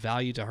adds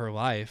value to her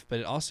life, but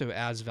it also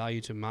adds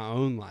value to my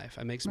own life.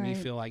 It makes me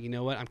feel like, you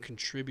know what, I'm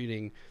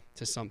contributing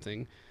to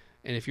something.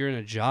 And if you're in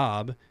a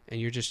job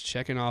and you're just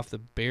checking off the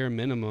bare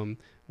minimum,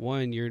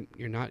 one, you're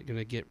not going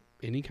to get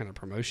any kind of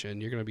promotion.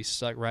 You're going to be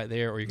stuck right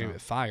there, or you're going to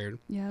get fired.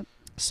 Yep.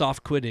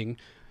 Soft quitting.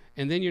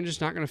 And then you're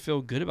just not going to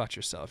feel good about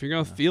yourself. You're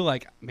going to feel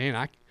like,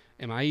 man,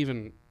 am I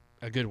even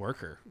a good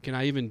worker? Can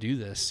I even do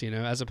this?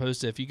 As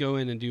opposed to if you go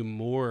in and do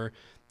more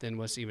than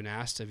what's even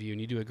asked of you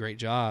and you do a great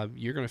job,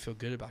 you're going to feel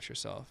good about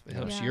yourself. It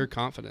helps your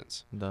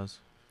confidence. It does.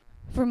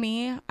 For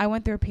me, I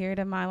went through a period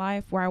of my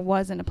life where I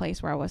was in a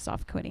place where I was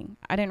soft quitting.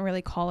 I didn't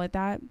really call it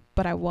that,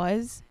 but I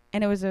was.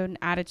 And it was an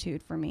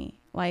attitude for me.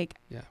 Like,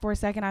 for a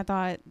second, I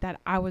thought that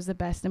I was the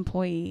best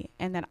employee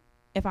and that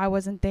if I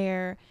wasn't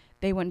there,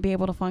 they wouldn't be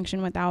able to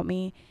function without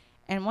me.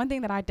 And one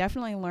thing that I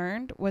definitely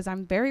learned was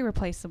I'm very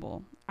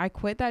replaceable. I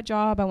quit that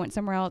job. I went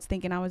somewhere else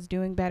thinking I was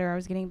doing better. I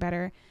was getting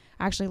better.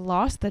 I actually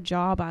lost the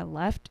job I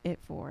left it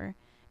for.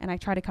 And I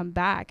tried to come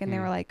back. And they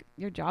were like,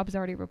 your job's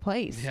already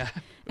replaced. Yeah.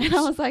 And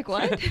I was like,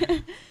 what?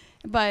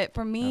 But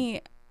for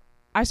me,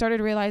 I started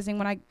realizing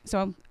I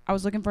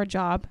was looking for a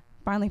job,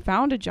 finally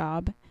found a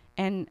job.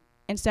 And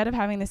instead of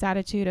having this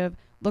attitude of,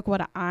 look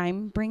what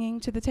I'm bringing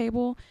to the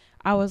table,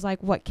 I was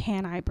like, what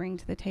can I bring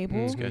to the table?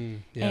 That's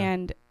good. Yeah.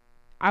 And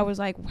I was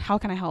like, how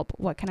can I help?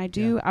 What can I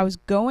do? I was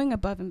going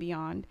above and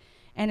beyond.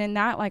 And in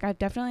that, like, I've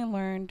definitely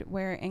learned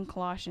where in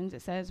Colossians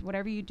it says,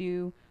 whatever you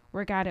do,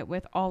 work at it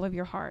with all of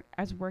your heart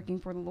as working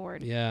for the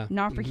Lord,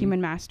 not for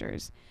human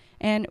masters.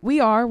 And we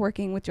are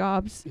working with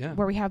jobs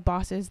where we have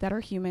bosses that are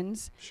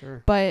humans,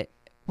 but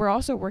we're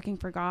also working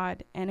for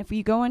God. And if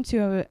we go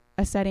into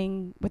a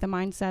setting with a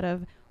mindset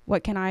of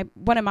what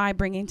am I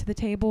bringing to the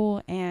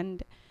table,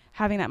 and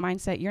having that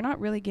mindset, you're not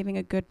really giving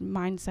a good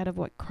mindset of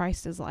what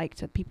Christ is like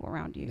to people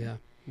around you. Yeah.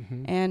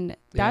 Mm-hmm. And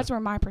that's where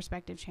my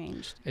perspective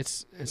changed.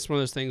 It's one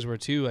of those things where,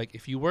 too, like,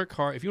 if you work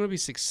hard, if you want to be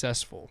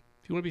successful,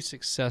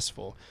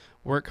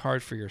 work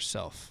hard for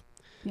yourself.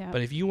 Yeah.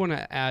 But if you want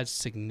to add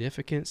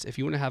significance, if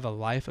you want to have a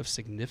life of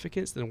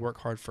significance, then work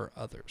hard for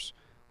others.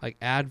 Like,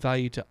 add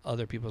value to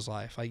other people's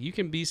life. Like, you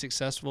can be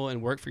successful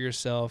and work for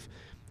yourself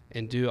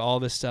and do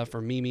all this stuff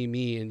for me,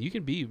 and you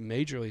can be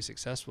majorly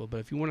successful. But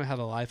if you want to have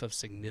a life of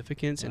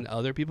significance in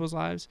other people's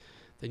lives,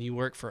 then you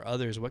work for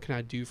others. What can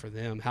I do for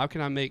them? How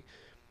can I make,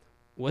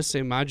 let's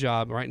say, my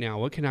job right now,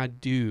 what can I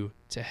do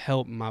to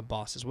help my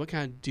bosses? What can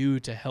I do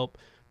to help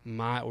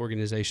my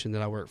organization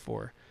that I work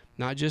for?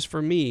 Not just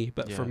for me,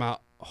 but for my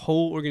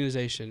whole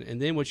organization. And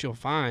then what you'll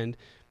find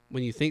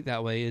when you think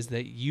that way is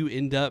that you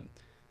end up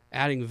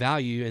adding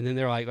value, and then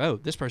they're like, oh,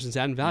 this person's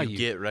adding value. You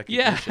get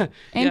recognition.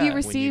 And you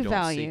receive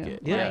value.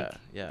 Yeah.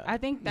 I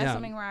think that's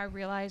something where I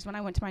realized when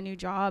I went to my new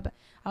job,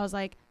 I was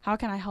like, how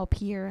can I help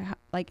here?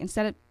 Like,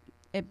 instead of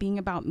it being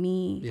about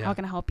me, how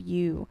can I help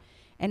you?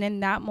 And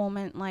in that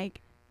moment,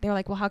 like, they're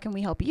like, well, how can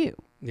we help you?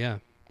 Yeah.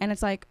 And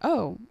it's like,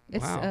 oh,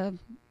 it's back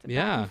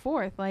and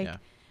forth. Like,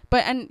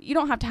 But, and you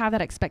don't have to have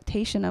that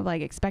expectation of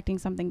like expecting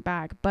something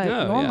back. But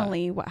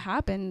normally what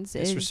happens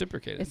is it's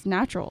reciprocated. It's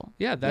natural.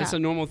 Yeah, that's a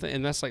normal thing.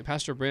 And that's like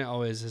Pastor Brent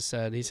always has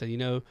said. He said,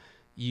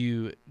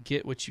 you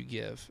get what you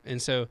give.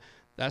 And so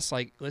that's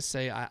like, let's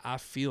say I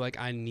feel like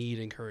I need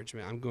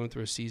encouragement. I'm going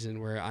through a season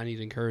where I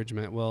need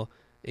encouragement. Well,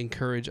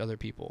 encourage other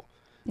people.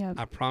 Yeah.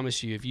 I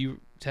promise you, if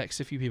you text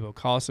a few people,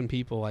 call some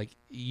people, like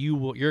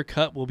your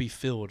cup will be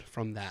filled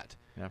from that.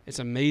 Yeah. It's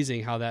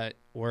amazing how that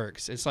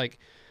works. It's like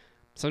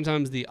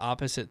sometimes the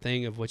opposite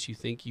thing of what you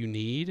think you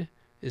need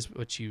is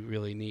what you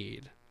really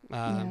need.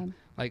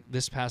 Like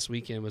this past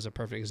weekend was a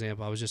perfect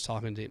example. I was just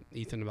talking to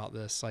Ethan about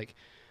this. Like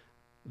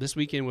this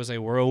weekend was a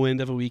whirlwind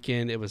of a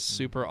weekend. It was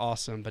super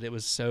awesome, but it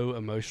was so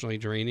emotionally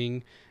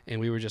draining. And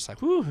we were just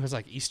like, whew, it was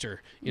like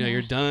Easter.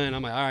 You're done.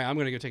 I'm like, all right, I'm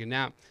going to go take a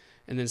nap.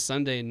 And then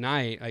Sunday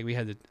night, like we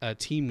had a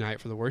team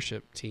night for the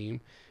worship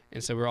team.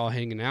 And so we're all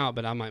hanging out,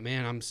 but I'm like,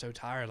 man, I'm so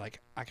tired. Like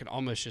I could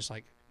almost just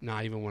like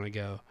not even want to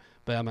go.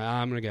 But I'm like,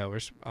 I'm going to go.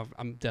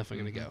 I'm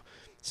definitely going to go.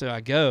 So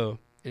I go,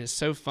 and it's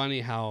so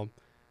funny how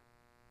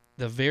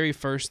the very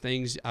first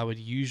things I would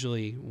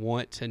usually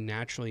want to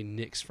naturally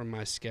nix from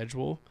my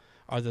schedule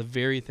are the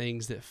very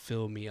things that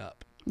fill me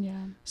up.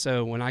 Yeah.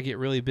 So when I get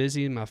really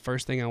busy, my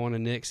first thing I want to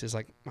nix is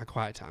like my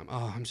quiet time.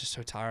 Oh, I'm just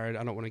so tired.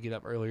 I don't want to get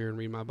up earlier and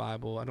read my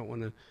Bible. I don't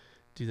want to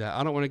do that.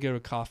 I don't want to go to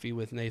coffee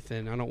with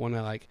Nathan. I don't want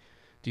to like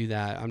do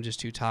that. I'm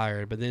just too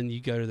tired. But then you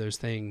go to those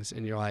things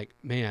and you're like,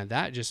 man,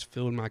 that just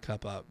filled my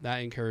cup up. That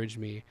encouraged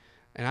me.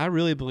 And I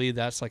really believe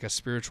that's like a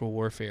spiritual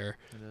warfare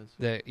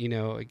that,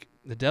 like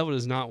the devil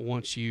does not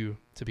want you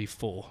to be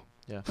full.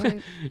 Yeah.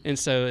 Right. And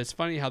so it's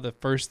funny how the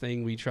first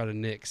thing we try to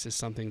nix is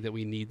something that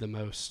we need the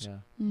most. Yeah.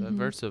 Mm-hmm.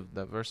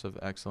 That verse of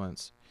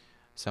excellence,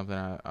 something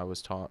I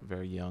was taught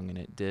very young, and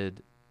it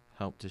did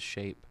help to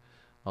shape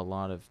a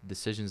lot of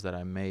decisions that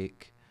I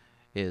make,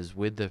 is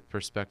with the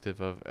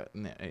perspective of,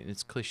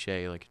 it's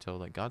cliche, like you're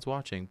told, like God's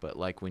watching, but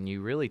like when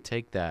you really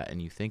take that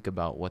and you think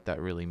about what that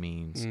really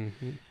means,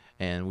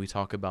 and we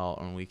talk about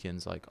on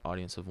weekends, like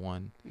audience of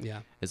one,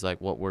 is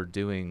like what we're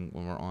doing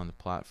when we're on the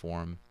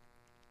platform.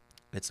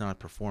 It's not a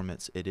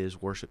performance. It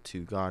is worship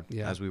to God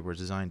as we were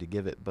designed to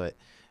give it. But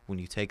when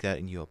you take that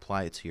and you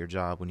apply it to your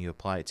job, when you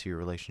apply it to your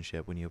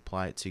relationship, when you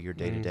apply it to your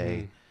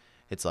day-to-day,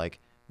 it's like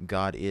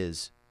God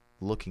is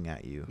looking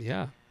at you.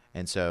 Yeah.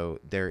 And so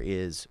there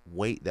is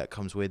weight that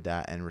comes with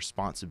that and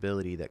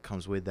responsibility that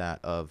comes with that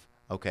of,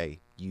 okay,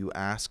 you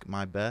ask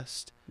my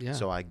best,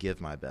 so I give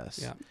my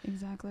best. Yeah.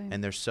 Exactly.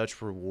 And there's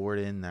such reward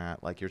in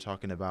that. Like you're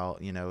talking about,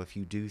 if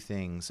you do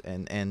things,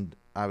 and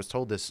I was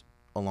told this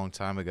a long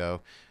time ago,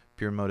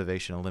 pure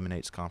motivation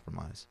eliminates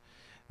compromise.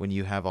 When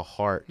you have a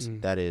heart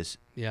that is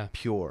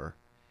pure,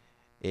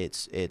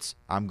 it's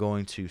I'm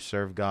going to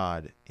serve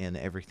God in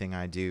everything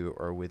I do,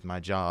 or with my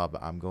job,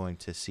 I'm going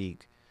to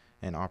seek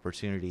an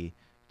opportunity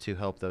to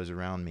help those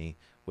around me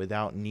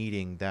without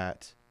needing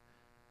that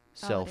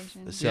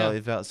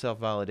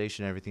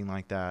self-validation, everything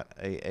like that.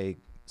 A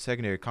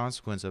secondary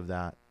consequence of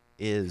that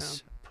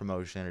is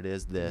promotion. It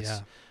is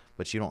this,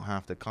 but you don't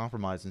have to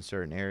compromise in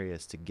certain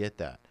areas to get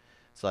that.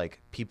 It's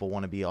like people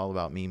want to be all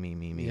about me.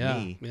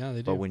 Yeah, they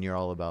do. But when you're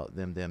all about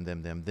them,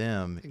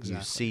 exactly.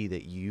 you see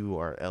that you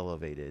are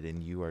elevated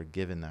and you are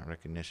given that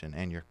recognition,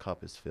 and your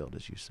cup is filled,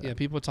 as you said. Yeah,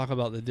 people talk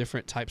about the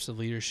different types of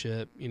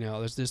leadership.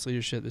 There's this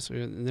leadership,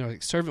 and they're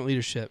like servant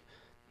leadership.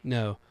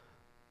 No,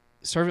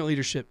 servant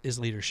leadership is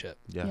leadership.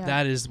 Yeah.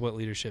 That is what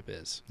leadership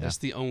is. Yeah. That's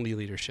the only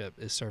leadership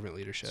is servant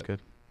leadership. That's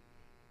good.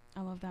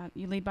 I love that.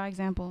 You lead by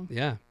example.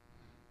 Yeah.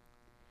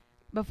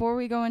 Before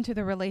we go into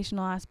the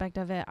relational aspect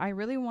of it, I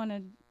really want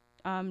to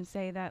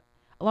say that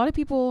a lot of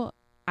people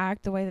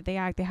act the way that they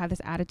act. They have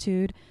this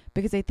attitude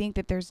because they think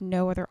that there's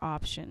no other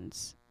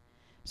options.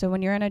 So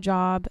when you're in a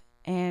job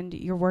and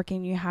you're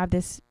working, you have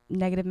this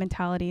negative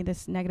mentality,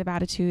 this negative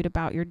attitude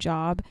about your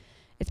job.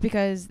 It's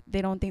because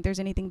they don't think there's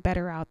anything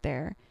better out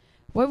there.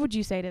 What would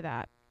you say to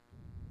that?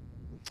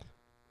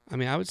 I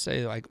mean, I would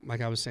say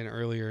like I was saying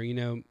earlier,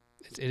 it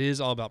is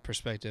all about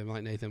perspective.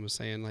 Like Nathan was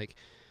saying, like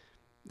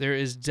there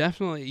is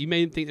definitely, you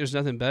may think there's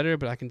nothing better,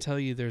 but I can tell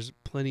you there's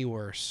plenty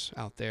worse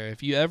out there.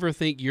 If you ever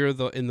think you're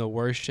in the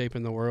worst shape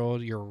in the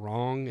world, you're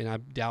wrong. And I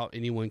doubt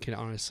anyone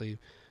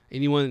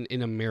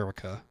in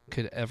America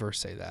could ever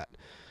say that.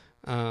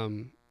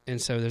 And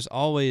so there's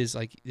always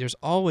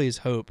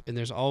hope, and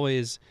there's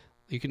always,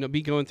 you can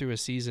be going through a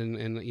season.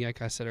 And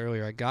like I said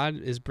earlier, like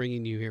God is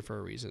bringing you here for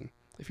a reason.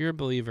 If you're a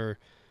believer,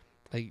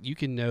 like you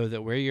can know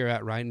that where you're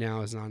at right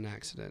now is not an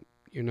accident.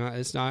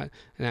 It's not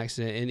an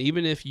accident. And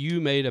even if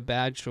you made a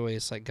bad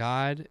choice, like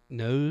God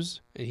knows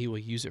and he will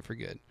use it for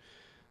good.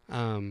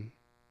 And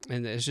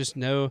there's just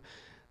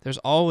there's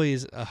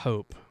always a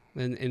hope.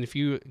 And if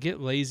you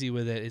get lazy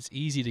with it, it's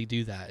easy to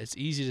do that. It's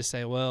easy to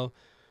say, well,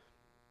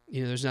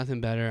 there's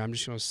nothing better. I'm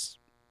just going to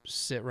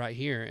sit right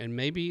here. And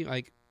maybe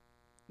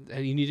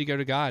and you need to go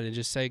to God and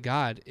just say,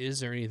 God, is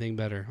there anything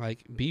better?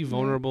 Like be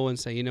vulnerable and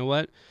say, you know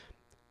what?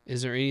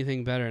 Is there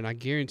anything better? And I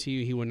guarantee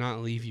you, he will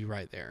not leave you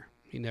right there.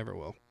 He never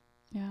will.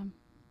 Yeah.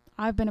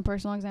 I've been a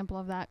personal example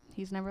of that.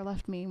 He's never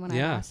left me when I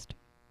asked.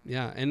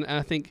 Yeah. And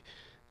I think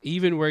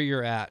even where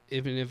you're at,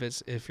 even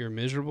if you're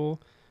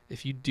miserable,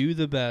 if you do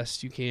the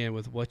best you can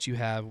with what you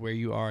have where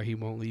you are, he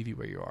won't leave you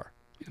where you are.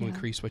 He'll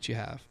increase what you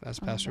have. That's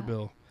Pastor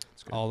Bill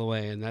all the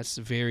way. And that's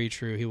very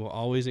true. He will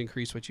always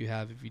increase what you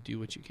have if you do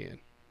what you can.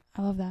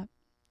 I love that.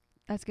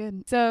 That's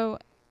good. So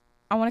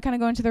I want to kind of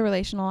go into the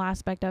relational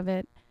aspect of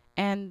it.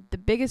 And the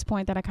biggest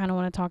point that I kind of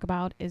want to talk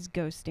about is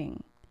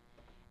ghosting.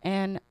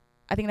 And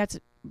I think that's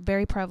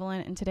very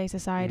prevalent in today's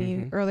society.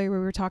 Mm-hmm. Earlier we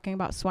were talking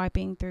about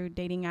swiping through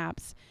dating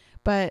apps,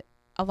 but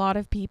a lot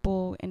of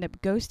people end up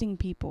ghosting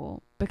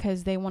people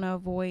because they want to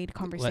avoid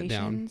conversations. Let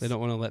down. They don't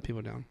want to let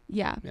people down.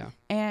 Yeah. Yeah.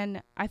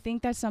 And I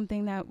think that's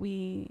something that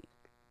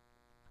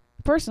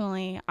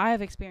personally, I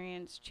have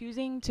experienced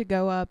choosing to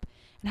go up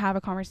and have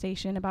a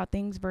conversation about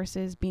things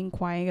versus being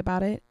quiet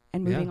about it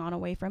and moving on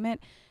away from it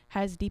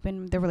has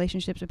deepened the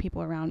relationships with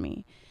people around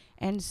me.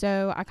 And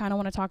so I kind of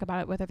want to talk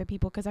about it with other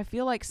people because I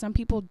feel like some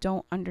people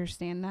don't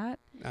understand that.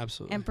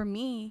 Absolutely. And for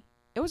me,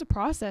 it was a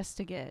process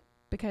to get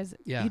because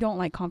you don't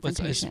like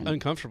confrontation. It's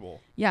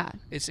uncomfortable. Yeah.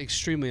 It's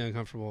extremely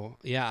uncomfortable.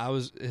 Yeah,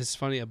 it's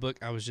funny, a book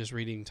I was just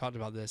reading talked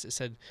about this. It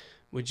said,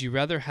 would you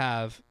rather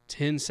have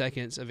 10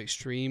 seconds of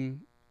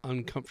extreme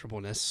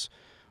uncomfortableness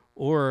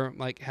or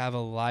like have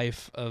a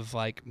life of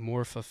like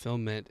more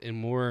fulfillment and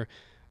more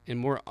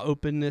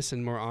openness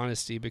and more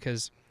honesty?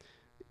 Because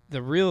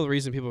the real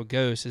reason people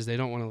ghost is they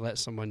don't want to let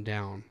someone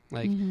down.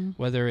 Like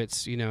whether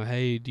it's,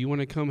 hey, do you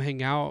want to come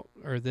hang out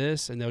or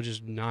this? And they'll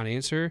just not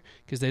answer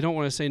because they don't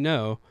want to say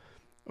no.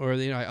 Or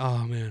they're like,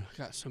 oh man, I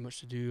got so much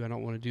to do. I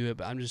don't want to do it,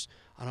 but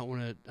I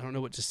don't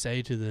know what to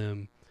say to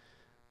them.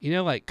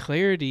 Like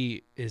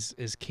clarity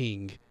is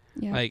king.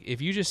 Yeah. Like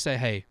if you just say,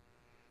 hey,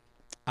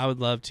 I would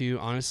love to,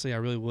 honestly, I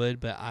really would,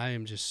 but I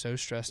am just so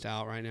stressed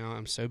out right now.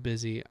 I'm so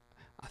busy.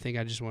 I think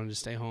I just wanted to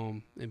stay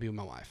home and be with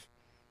my wife.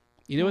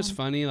 What's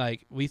funny?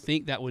 Like we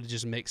think that would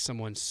just make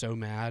someone so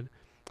mad.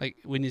 Like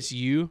when it's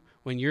you,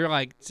 when you're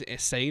like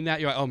saying that,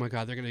 you're like, oh my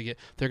God, they're going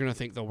to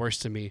think the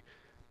worst of me.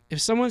 If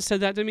someone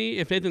said that to me,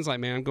 if Nathan's like,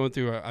 man,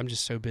 I'm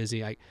just so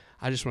busy. I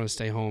just want to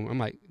stay home. I'm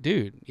like,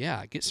 dude,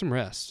 yeah, get some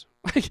rest.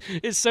 Like,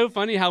 it's so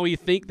funny how we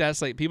think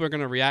that's like people are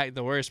going to react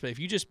the worst. But if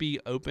you just be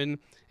open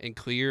and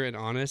clear and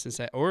honest and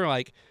say, or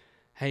like,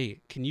 hey,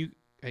 do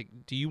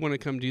you want to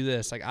come do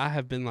this? Like I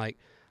have been like,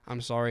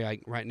 I'm sorry.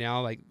 Like right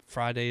now, like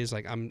Fridays,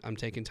 like I'm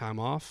taking time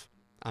off.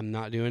 I'm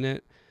not doing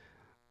it.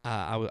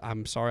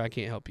 I'm sorry. I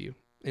can't help you.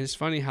 And it's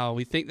funny how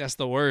we think that's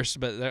the worst,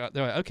 but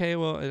they're like, okay,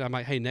 well, and I'm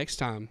like, hey, next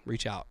time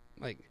reach out.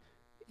 Like,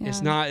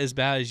 it's not as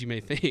bad as you may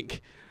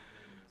think.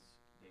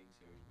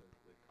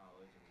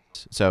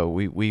 So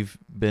we've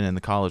been in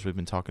the college. We've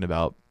been talking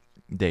about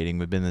dating.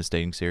 We've been in this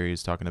dating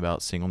series talking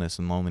about singleness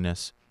and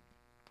loneliness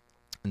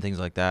and things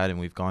like that. And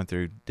we've gone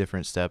through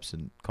different steps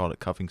and called it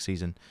cuffing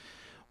season.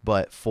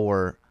 But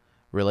for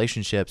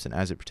relationships and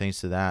as it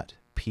pertains to that,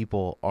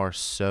 people are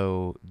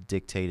so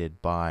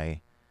dictated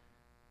by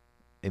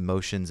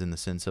emotions in the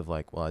sense of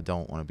like, well, I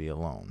don't want to be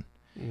alone.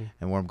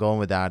 And where I'm going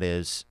with that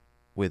is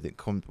when it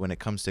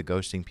comes to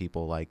ghosting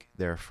people, like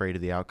they're afraid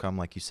of the outcome,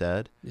 like you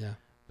said. Yeah.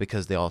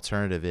 Because the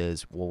alternative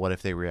is, well, what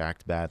if they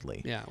react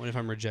badly? Yeah. What if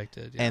I'm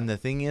rejected? Yeah. And the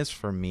thing is,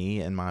 for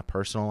me in my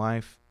personal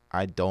life,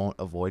 I don't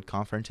avoid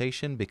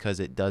confrontation because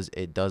it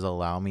does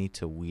allow me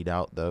to weed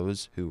out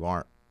those who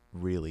aren't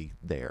really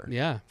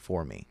there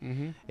for me.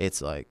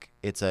 It's like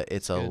it's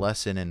a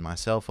lesson in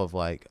myself of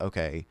like,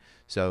 okay,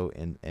 so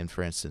and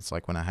for instance,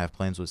 like when I have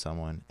plans with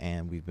someone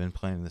and we've been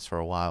planning this for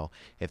a while,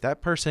 if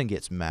that person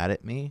gets mad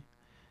at me,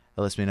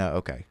 it lets me know,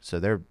 okay, so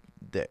they're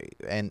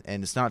and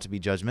it's not to be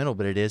judgmental,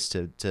 but it is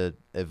to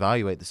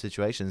evaluate the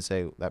situation and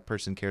say that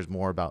person cares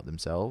more about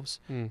themselves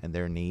and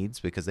their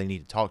needs because they need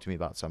to talk to me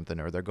about something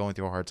or they're going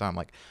through a hard time.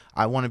 Like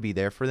I want to be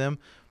there for them,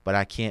 but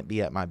I can't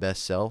be at my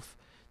best self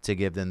to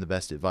give them the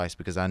best advice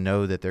because I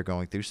know that they're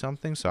going through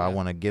something. So I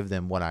want to give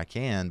them what I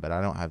can, but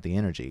I don't have the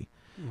energy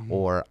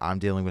or I'm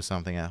dealing with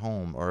something at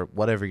home or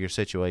whatever your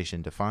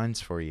situation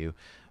defines for you.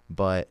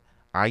 But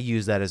I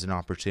use that as an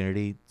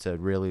opportunity to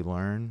really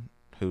learn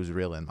who's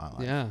real in my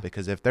life. Yeah.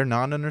 Because if they're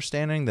not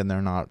understanding, then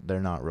they're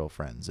not real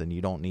friends and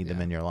you don't need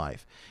them in your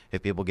life.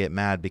 If people get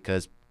mad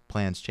because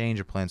plans change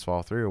or plans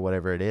fall through or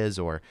whatever it is,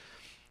 or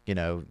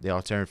the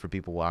alternative for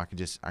people, well, I can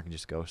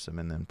just ghost them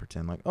and then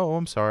pretend like, oh,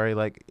 I'm sorry.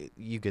 Like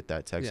you get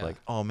that text like,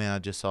 oh man, I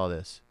just saw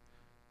this.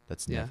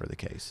 That's never the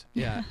case.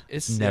 Yeah.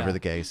 It's never the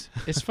case.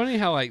 It's funny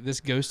how like this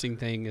ghosting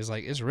thing is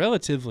like, it's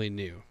relatively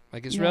new.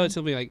 Like it's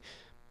relatively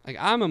like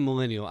I'm a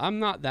millennial. I'm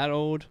not that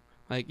old,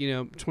 like,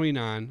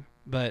 29,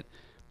 but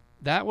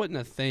that wasn't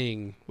a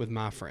thing with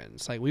my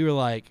friends. Like we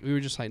were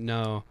just like,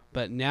 no,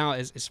 but now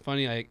it's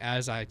funny. Like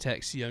as I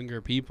text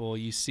younger people,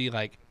 you see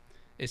like,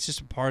 it's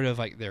just a part of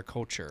like their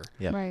culture.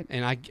 Yeah. Right.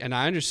 And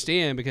I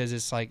understand because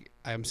it's like,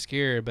 I'm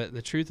scared, but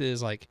the truth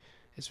is like,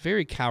 it's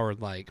very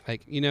coward-like.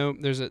 Like,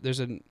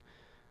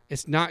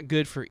 it's not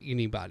good for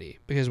anybody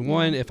because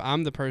one, if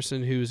I'm the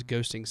person who's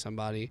ghosting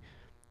somebody,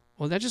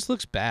 well, that just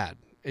looks bad.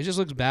 It just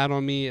looks bad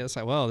on me. It's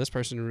like, well, this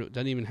person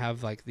doesn't even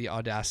have like the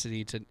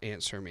audacity to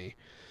answer me.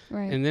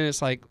 Right. And then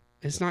it's like,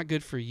 it's not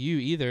good for you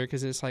either,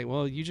 because it's like,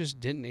 well, you just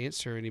didn't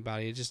answer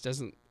anybody.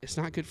 It's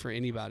not good for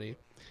anybody.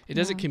 It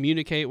doesn't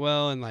communicate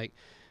well. And like,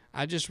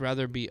 I'd just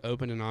rather be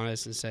open and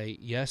honest and say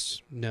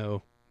yes,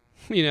 no,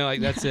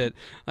 like that's it.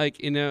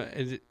 Like,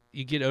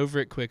 you get over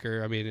it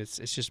quicker. I mean, it's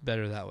just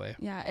better that way.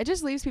 Yeah, it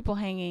just leaves people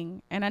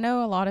hanging. And I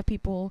know a lot of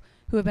people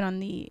who have been on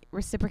the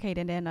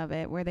reciprocated end of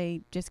it, where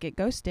they just get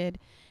ghosted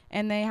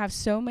and they have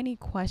so many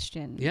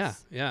questions. Yeah,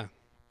 yeah.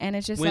 And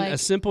it's just when like, a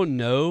simple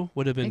no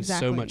would have been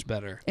so much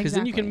better, because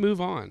then you can move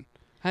on.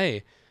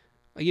 Hey,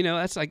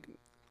 that's like,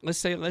 let's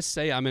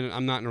say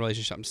I'm not in a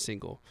relationship, I'm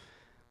single,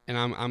 and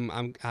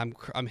I'm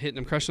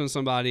crushing on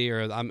somebody,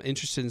 or I'm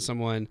interested in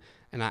someone,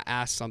 and I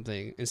ask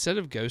something. Instead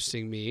of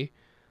ghosting me,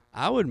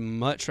 I would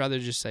much rather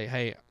just say,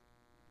 hey,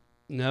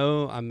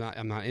 no, I'm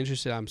not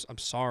interested. I'm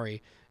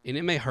sorry. And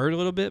it may hurt a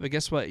little bit, but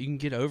guess what? You can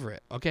get over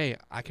it. Okay,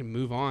 I can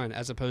move on,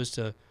 as opposed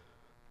to,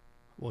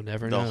 we'll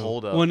never know.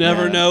 Hold up. We'll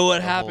never know what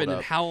The happened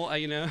hold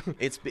and up. how,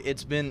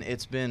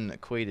 It's been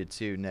equated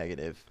to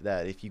negative,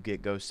 that if you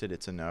get ghosted,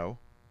 it's a no,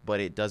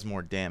 but it does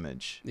more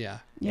damage. Yeah.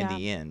 In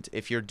the end,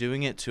 if you're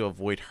doing it to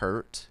avoid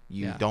hurt,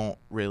 you don't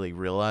really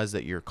realize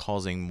that you're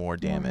causing more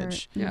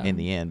damage in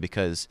the end,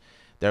 because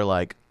they're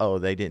like, oh,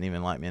 they didn't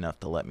even like me enough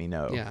to let me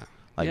know. Yeah.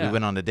 Like, we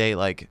went on a date,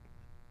 like,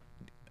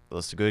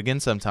 let's do it again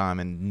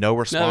sometime, and no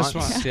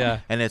response.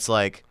 Yeah. And it's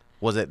like,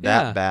 was it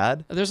that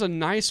bad? There's a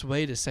nice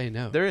way to say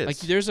no. There is. Like,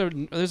 there's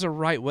a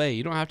right way.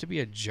 You don't have to be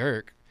a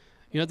jerk.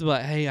 You don't have to be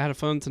like, hey, I had a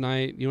fun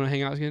tonight. You want to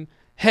hang out again?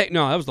 Heck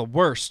no, that was the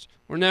worst.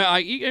 Or no,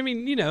 I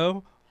mean,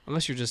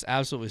 unless you're just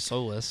absolutely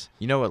soulless.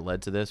 You know what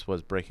led to this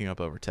was breaking up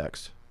over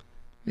text.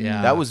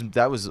 Yeah.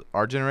 That was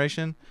our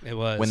generation. It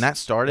was. When that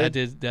started.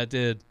 That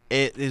did.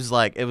 It was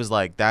like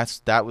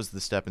that was the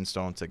stepping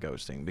stone to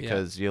ghosting,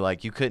 because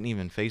you couldn't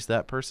even face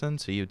that person,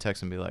 so you would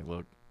text and be like,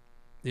 look,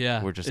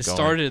 yeah, we're just it going.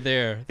 started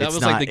there. That It's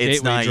was not, like the gateway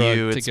it's not drug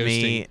you, to it's ghosting.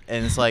 me,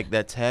 and it's like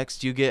that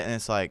text you get, and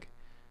it's like,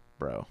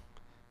 bro,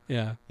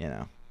 Yeah.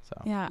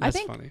 So yeah, That's I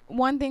think funny.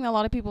 one thing a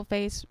lot of people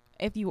face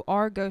if you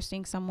are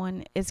ghosting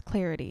someone is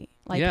clarity.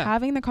 Like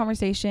having the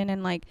conversation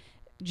and like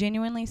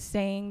genuinely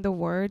saying the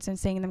words and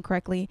saying them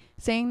correctly,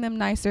 saying them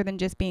nicer than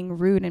just being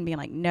rude and being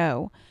like,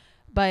 no.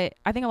 But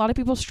I think a lot of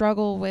people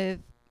struggle with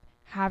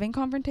having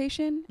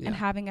confrontation and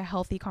having a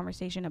healthy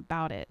conversation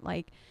about it.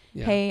 Like,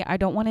 hey, I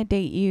don't want to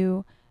date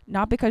you.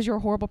 Not because you're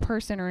a horrible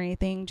person or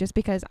anything, just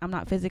because I'm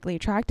not physically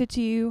attracted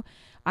to you.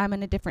 I'm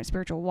in a different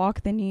spiritual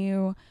walk than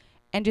you.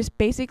 And just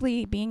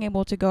basically being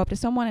able to go up to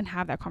someone and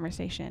have that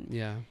conversation.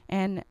 Yeah.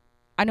 And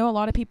I know a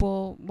lot of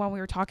people, when we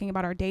were talking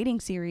about our dating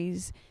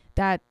series,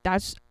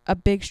 that's a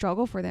big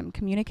struggle for them.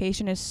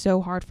 Communication is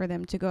so hard for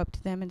them to go up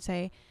to them and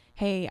say,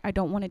 hey, I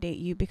don't want to date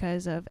you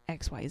because of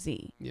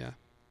XYZ. Yeah.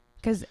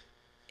 Because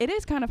it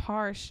is kind of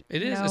harsh.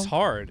 It is. It's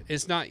hard.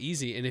 It's not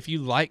easy. And if you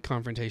like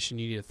confrontation,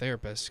 you need a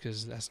therapist,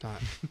 because that's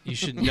not. You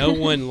should. No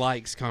one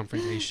likes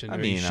confrontation.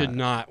 You should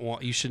not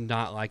want. You should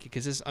not like it,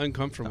 because it's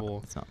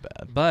uncomfortable. It's not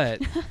bad,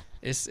 but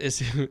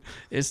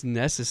it's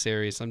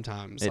necessary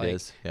sometimes. It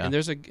is. Yeah.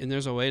 And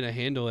there's a way to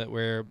handle it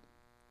where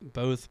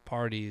both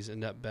parties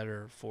end up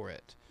better for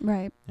it.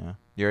 Right. Yeah.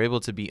 You're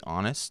able to be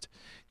honest,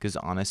 because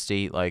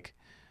honesty,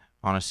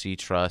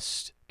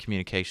 trust,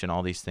 communication,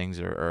 all these things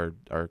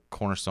are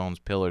cornerstones,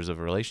 pillars of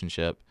a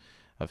relationship,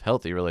 of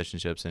healthy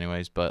relationships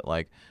anyways. But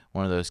like,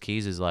 one of those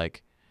keys is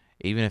like,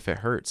 even if it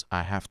hurts,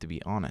 I have to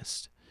be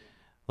honest.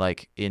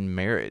 Like in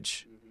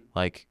marriage,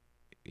 like,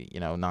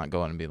 not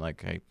going and be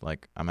like, hey,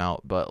 like I'm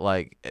out, but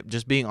like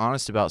just being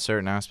honest about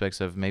certain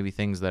aspects of maybe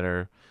things that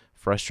are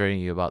frustrating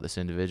you about this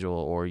individual,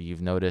 or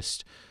you've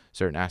noticed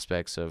certain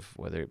aspects of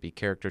whether it be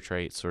character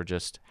traits or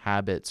just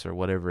habits or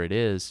whatever it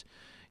is.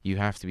 You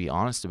have to be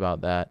honest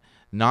about that,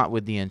 not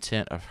with the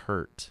intent of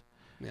hurt,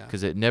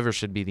 because it never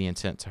should be the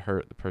intent to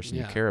hurt the person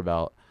you care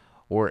about,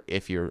 or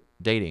if you're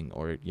dating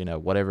or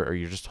whatever, or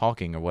you're just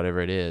talking or whatever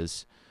it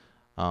is.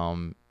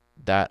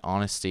 That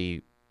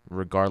honesty,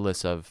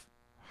 regardless of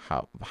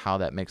how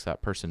that makes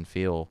that person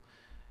feel,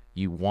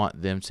 you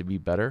want them to be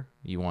better,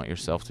 you want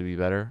yourself to be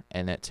better,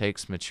 and it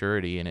takes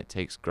maturity and it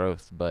takes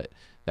growth, but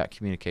that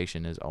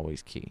communication is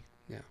always key.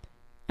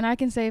 And I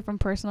can say from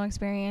personal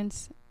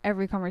experience,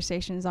 every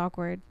conversation is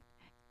awkward.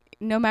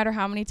 No matter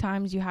how many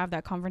times you have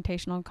that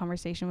confrontational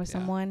conversation with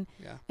someone,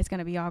 it's going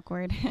to be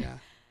awkward.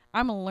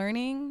 I'm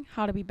learning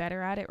how to be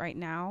better at it right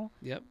now.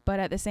 Yep.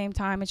 But at the same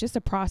time, it's just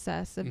a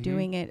process of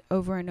doing it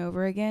over and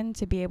over again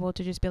to be able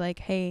to just be like,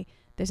 hey,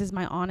 this is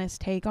my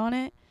honest take on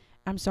it.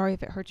 I'm sorry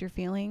if it hurts your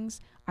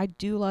feelings. I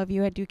do love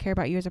you. I do care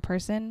about you as a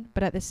person.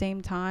 But at the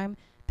same time,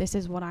 this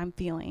is what I'm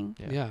feeling.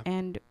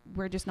 And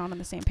we're just not on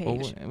the same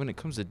page. Well, when it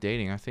comes to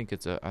dating, I think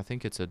it's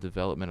a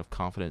development of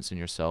confidence in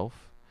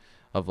yourself,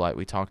 of like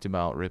we talked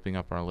about ripping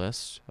up our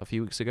list a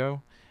few weeks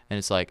ago. And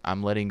it's like,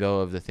 I'm letting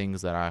go of the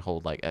things that I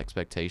hold like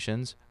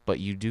expectations, but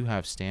you do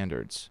have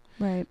standards.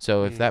 Right.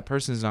 So if that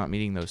person's not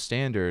meeting those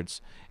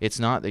standards, it's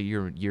not that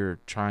you're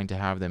trying to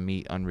have them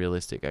meet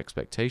unrealistic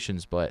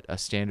expectations, but a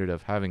standard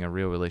of having a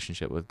real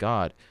relationship with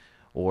God,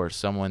 or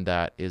someone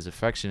that is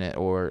affectionate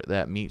or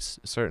that meets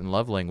certain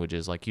love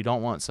languages. Like, you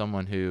don't want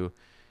someone who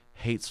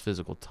hates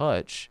physical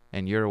touch,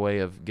 and your way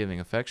of giving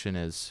affection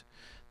is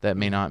that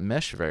may not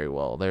mesh very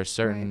well. There's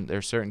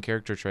certain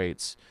character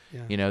traits,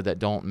 that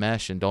don't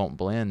mesh and don't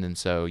blend, and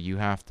so you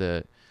have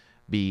to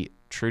be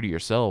true to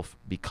yourself,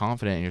 be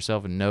confident in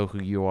yourself, and know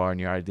who you are and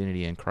your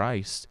identity in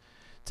Christ,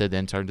 to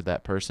then turn to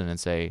that person and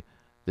say,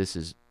 this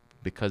is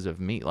because of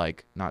me.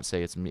 Like, not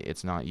say it's me,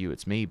 it's not you,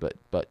 it's me,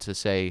 but to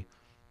say,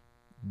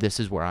 this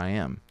is where I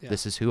am. Yeah.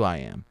 This is who I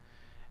am.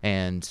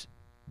 And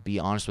be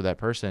honest with that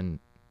person,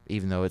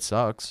 even though it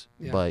sucks,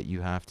 but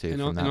you have to.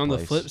 And on the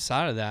flip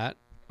side of that,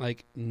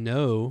 like,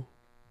 no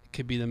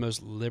could be the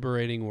most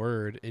liberating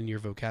word in your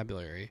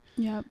vocabulary.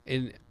 Yep.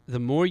 And the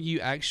more you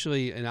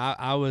actually, and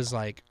I was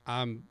like,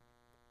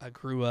 I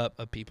grew up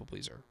a people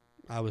pleaser.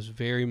 I was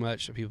very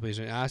much a people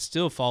pleaser. And I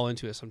still fall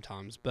into it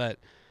sometimes, but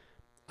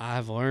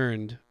I've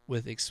learned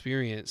with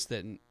experience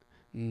that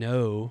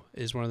no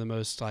is one of the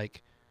most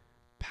like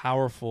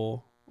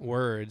powerful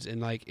words.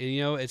 And like,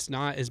 it's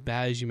not as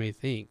bad as you may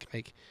think.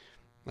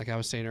 Like I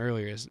was saying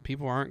earlier, is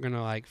people aren't going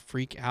to like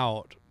freak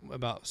out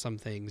about some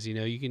things. We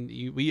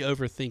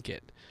overthink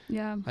it.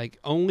 Yeah. Like,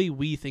 only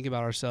we think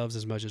about ourselves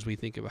as much as we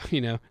think about,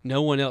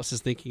 no one else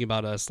is thinking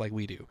about us like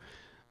we do.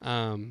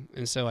 And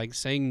so like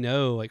saying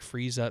no, like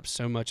frees up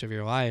so much of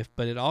your life,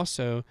 but it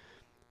also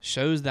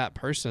shows that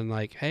person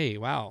like, hey,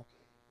 wow,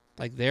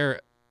 like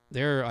they're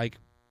like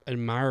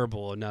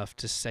admirable enough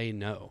to say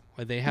no.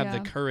 Like they have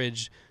the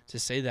courage to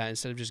say that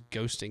instead of just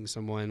ghosting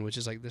someone, which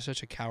is like, there's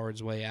such a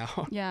coward's way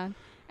out. Yeah.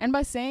 And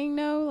by saying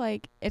no,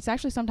 like, it's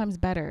actually sometimes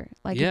better.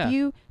 Like, if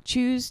you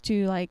choose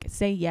to, like,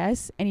 say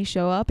yes and you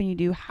show up and you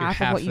do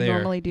half of what you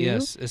normally do,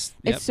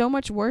 it's so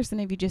much worse than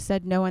if you just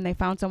said no and they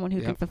found someone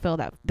who can fulfill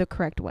that the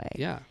correct way.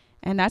 Yeah.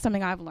 And that's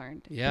something I've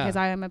learned. Yeah. Because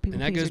I am a people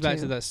pleaser. And that goes back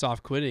to that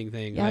soft quitting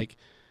thing. Yep. Like,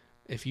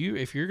 if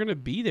you're going to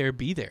be there,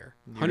 be there.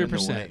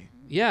 100%.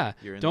 Yeah.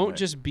 Don't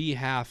just be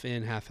half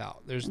in, half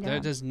out.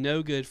 That does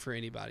no good for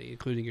anybody,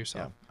 including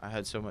yourself. Yeah. I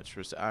had so much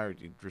I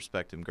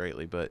respect him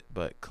greatly, but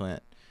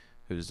Clint,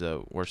 who's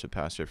the worship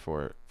pastor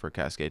for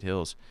Cascade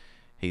Hills,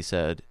 he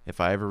said,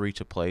 if I ever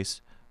reach a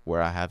place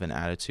where I have an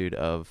attitude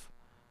of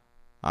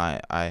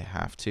I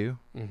have to,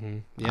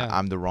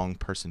 I'm the wrong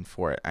person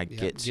for it. I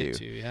get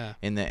to.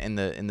 In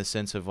the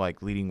sense of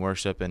like leading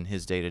worship and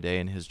his day to day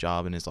and his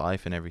job and his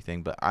life and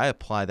everything. But I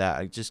apply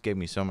that. It just gave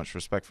me so much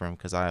respect for him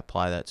because I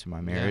apply that to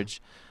my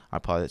marriage. I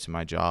apply that to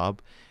my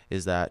job.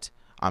 Is that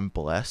I'm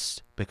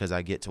blessed because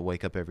I get to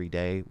wake up every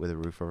day with a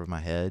roof over my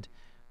head,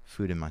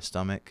 food in my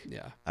stomach.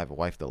 I have a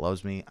wife that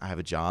loves me. I have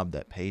a job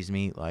that pays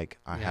me. Like,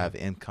 I have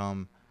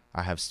income.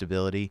 I have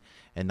stability.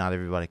 And not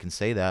everybody can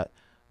say that.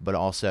 But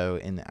also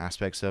in the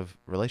aspects of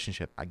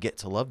relationship, I get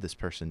to love this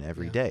person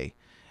every day.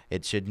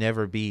 It should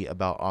never be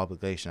about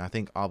obligation. I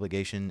think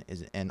obligation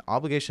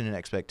and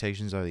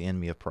expectations are the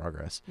enemy of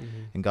progress.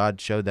 And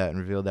God showed that and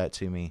revealed that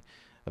to me,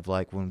 of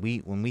like, when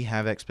we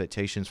have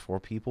expectations for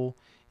people,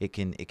 it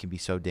can be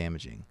so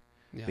damaging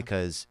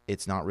because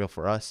it's not real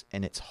for us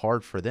and it's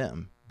hard for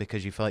them,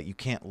 because you feel like you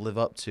can't live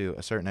up to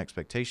a certain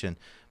expectation.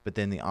 But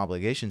then the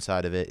obligation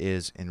side of it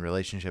is in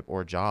relationship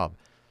or job.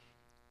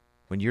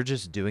 When you're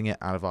just doing it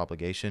out of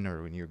obligation,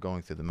 or when you're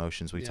going through the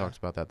motions, we talked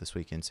about that this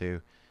weekend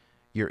too,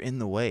 you're in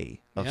the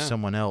way of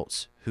someone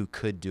else who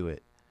could do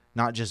it,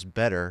 not just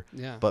better,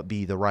 but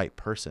be the right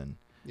person.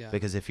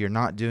 Because if you're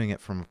not doing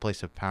it from a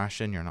place of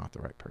passion, you're not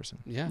the right person.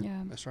 Yeah,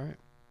 that's right.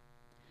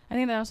 I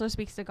think that also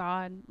speaks to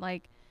God.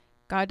 Like,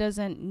 God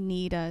doesn't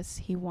need us.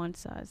 He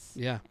wants us.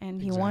 Yeah.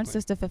 And he wants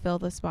us to fulfill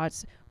the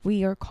spots.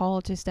 We are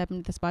called to step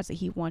into the spots that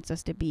he wants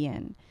us to be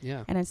in.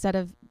 Yeah. And instead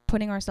of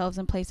putting ourselves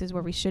in places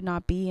where we should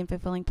not be and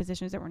fulfilling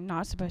positions that we're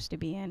not supposed to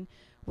be in,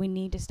 we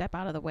need to step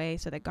out of the way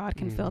so that God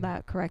can fill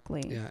that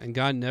correctly. Yeah. And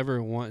God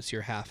never wants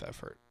your half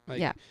effort.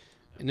 Like,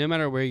 no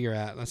matter where you're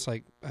at, that's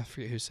like, I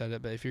forget who said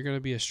it, but if you're going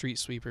to be a street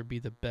sweeper, be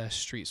the best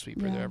street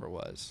sweeper there ever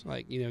was.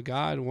 Like,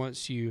 God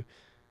wants you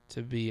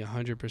to be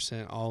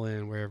 100% all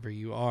in wherever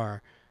you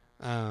are.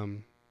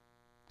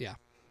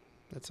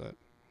 That's it.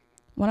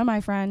 One of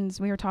my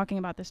friends, we were talking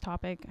about this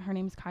topic. Her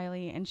name's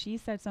Kylie, and she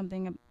said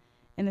something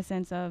in the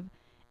sense of,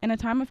 in a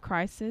time of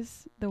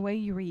crisis, the way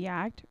you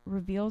react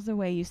reveals the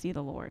way you see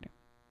the Lord.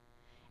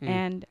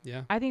 And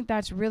I think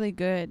that's really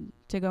good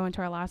to go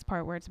into our last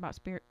part, where it's about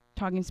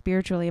talking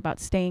spiritually, about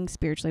staying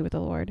spiritually with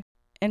the Lord.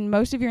 In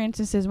most of your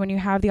instances, when you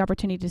have the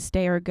opportunity to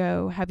stay or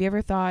go, have you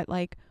ever thought,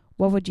 like,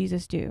 what would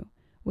Jesus do?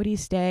 Would he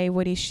stay?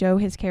 Would he show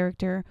his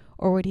character?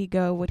 Or would he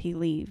go? Would he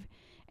leave?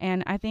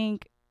 And I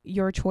think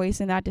your choice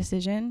in that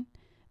decision,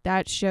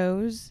 that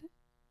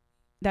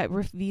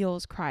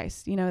reveals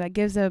Christ. That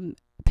gives a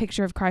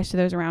picture of Christ to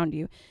those around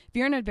you. If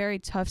you're in a very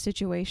tough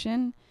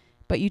situation,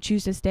 but you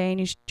choose to stay and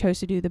you chose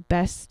to do the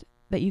best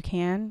that you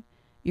can,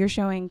 you're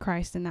showing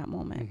Christ in that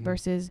moment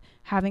versus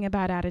having a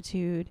bad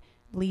attitude,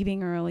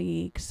 leaving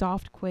early,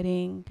 soft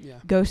quitting,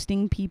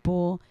 ghosting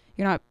people.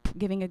 You're not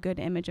giving a good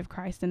image of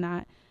Christ in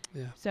that.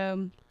 Yeah.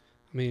 So,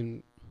 I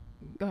mean,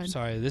 go ahead.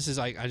 Sorry, this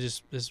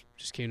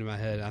just came to my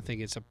head. I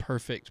think it's a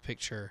perfect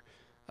picture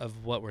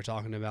of what we're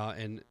talking about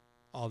in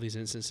all these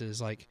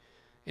instances. Like,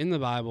 in the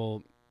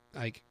Bible,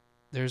 like,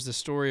 there's the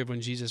story of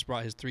when Jesus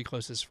brought his 3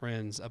 closest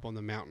friends up on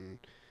the mountain,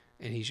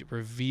 and he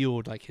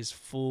revealed like his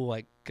full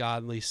like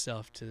godly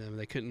self to them.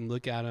 They couldn't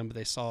look at him, but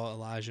they saw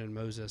Elijah and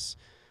Moses.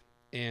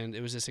 And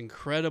it was this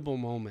incredible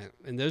moment.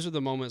 And those are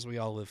the moments we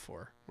all live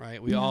for,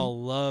 right? We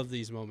all love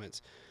these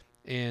moments.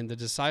 And the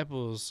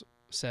disciples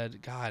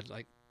said, God,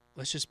 like,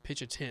 let's just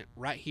pitch a tent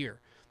right here.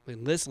 Like,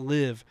 let's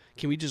live.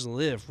 Can we just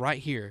live right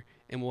here?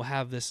 And we'll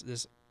have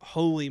this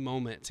holy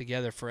moment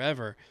together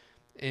forever.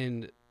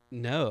 And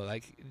no,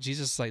 like,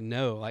 Jesus is like,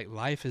 no, like,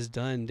 life is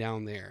done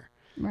down there.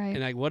 Right. And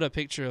like, what a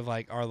picture of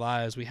like our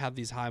lives. We have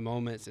these high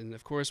moments. And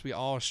of course, we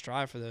all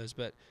strive for those.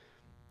 But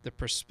the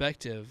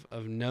perspective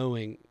of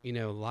knowing, you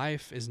know,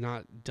 life is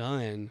not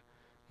done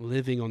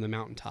living on the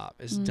mountaintop.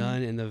 It's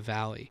done in the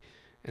valley.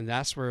 And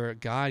that's where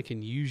God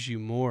can use you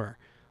more.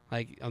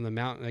 Like on the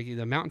mountain, like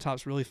the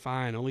mountaintop's really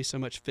fine. Only so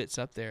much fits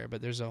up there,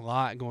 but there's a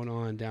lot going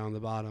on down the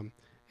bottom.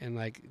 And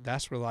like,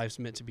 that's where life's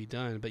meant to be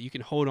done. But you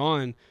can hold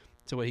on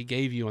to what he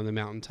gave you on the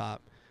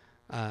mountaintop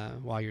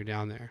while you're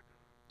down there.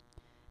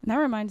 And that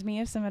reminds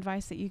me of some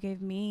advice that you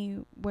gave me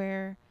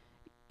where,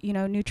 you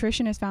know,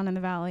 nutrition is found in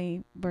the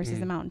valley versus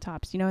the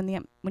mountaintops. You know,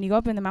 when you go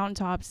up in the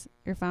mountaintops,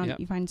 you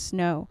find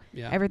snow.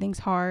 Yeah. Everything's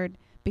hard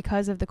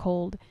because of the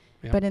cold.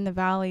 Yeah. But in the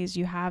valleys,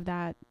 you have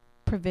that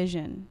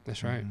provision.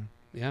 That's right.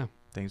 Yeah.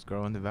 Things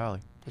grow in the valley.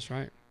 That's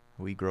right.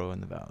 We grow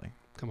in the valley.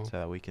 Come on. So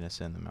that we can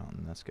ascend the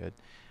mountain. That's good.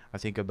 I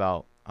think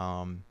about,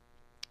 well,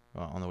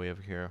 on the way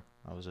over here,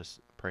 I was just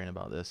praying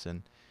about this.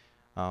 And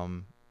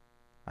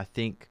I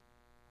think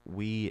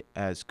we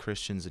as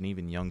Christians, and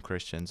even young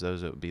Christians,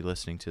 those that would be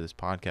listening to this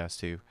podcast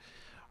too,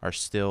 are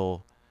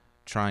still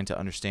trying to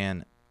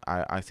understand.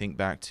 I think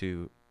back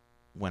to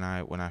when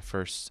I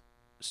first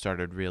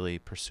started really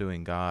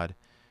pursuing God,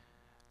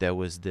 there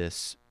was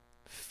this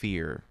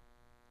fear.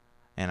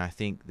 And I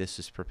think this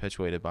is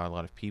perpetuated by a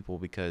lot of people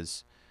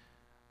because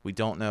we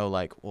don't know,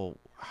 like, well,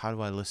 how do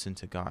I listen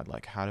to God?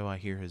 Like, how do I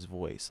hear his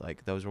voice?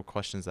 Like, those were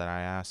questions that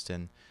I asked,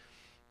 and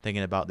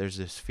thinking about there's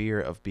this fear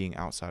of being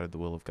outside of the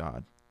will of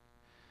God.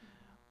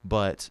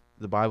 But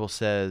the Bible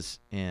says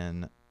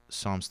in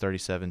Psalms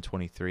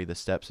 37:23, the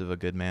steps of a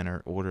good man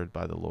are ordered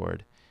by the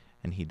Lord,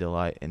 and he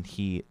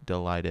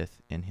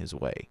delighteth in his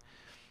way.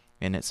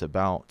 And it's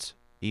about,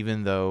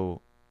 even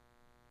though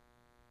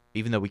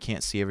we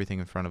can't see everything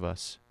in front of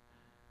us,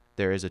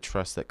 there is a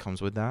trust that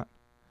comes with that,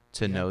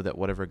 to know that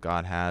whatever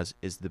God has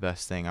is the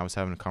best thing. I was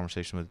having a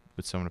conversation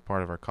with someone, a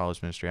part of our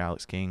college ministry,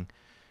 Alex King,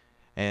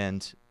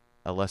 and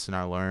a lesson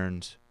I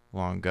learned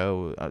long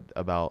ago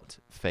about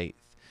faith.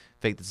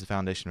 Faith is the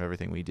foundation of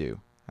everything we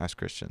do as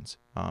Christians.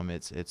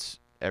 It's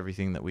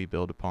everything that we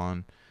build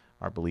upon,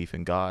 our belief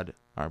in God,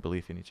 our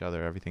belief in each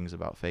other. Everything's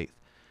about faith.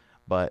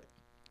 But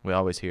we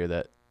always hear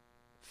that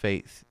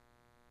faith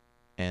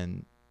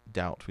and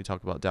doubt, we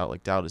talk about doubt,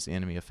 like doubt is the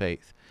enemy of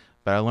faith.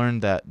 But I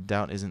learned that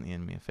doubt isn't the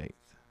enemy of faith.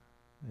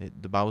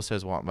 The Bible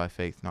says walk by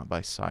faith, not by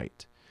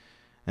sight.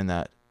 And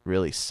that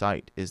really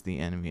sight is the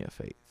enemy of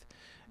faith.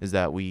 Is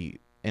that we,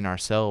 in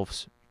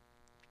ourselves,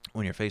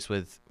 when you're faced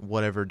with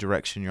whatever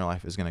direction your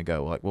life is going to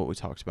go, like what we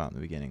talked about in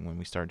the beginning, when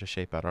we start to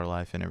shape out our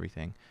life and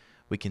everything,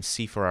 we can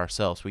see for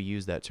ourselves. We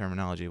use that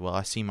terminology. Well,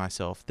 I see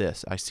myself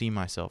this. I see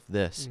myself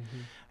this.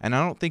 Mm-hmm. And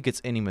I don't think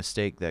it's any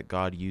mistake that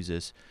God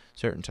uses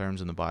certain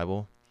terms in the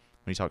Bible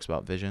when he talks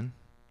about vision,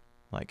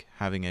 like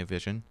having a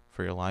vision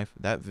for your life.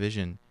 That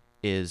vision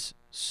is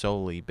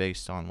solely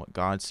based on what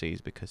God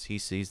sees, because he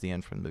sees the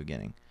end from the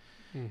beginning.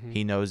 Mm-hmm.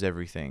 He knows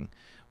everything.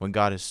 When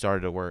God has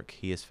started a work,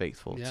 he is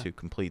faithful to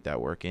complete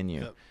that work in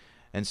you. Yep.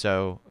 And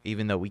so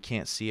even though we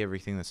can't see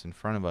everything that's in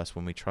front of us,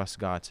 when we trust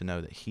God to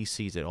know that he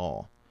sees it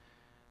all,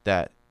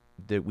 that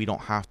we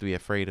don't have to be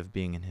afraid of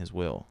being in his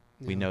will.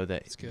 Yeah, we know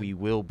that we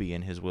will be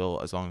in his will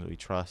as long as we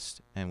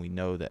trust, and we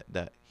know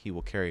that he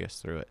will carry us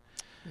through it.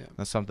 Yeah.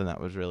 That's something that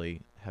was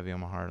really heavy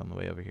on my heart on the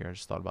way over here. I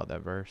just thought about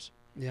that verse.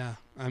 Yeah.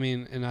 I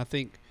mean, and I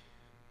think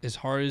as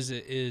hard as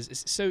it is,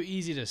 it's so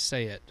easy to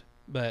say it,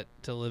 but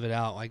to live it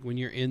out, like when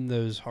you're in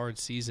those hard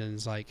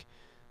seasons, like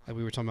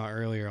we were talking about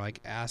earlier, like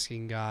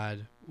asking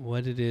God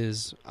what it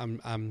is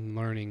I'm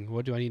learning.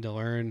 What do I need to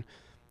learn?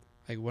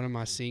 Like, what am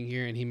I seeing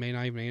here? And he may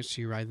not even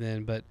answer you right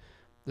then, but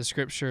the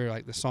scripture,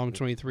 like the Psalm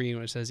 23,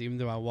 when it says, even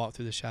though I walk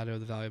through the shadow of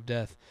the valley of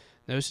death,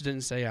 notice it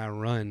didn't say I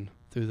run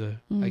through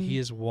like he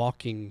is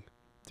walking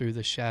through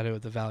the shadow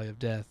of the valley of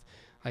death.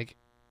 Like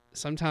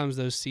sometimes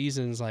those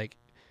seasons, like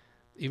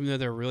even though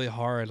they're really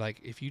hard,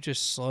 like if you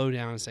just slow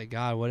down and say,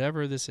 God,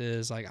 whatever this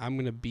is, like I'm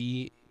going to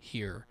be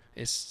here.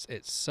 It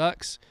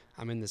sucks.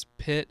 I'm in this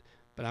pit,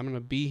 but I'm going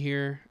to be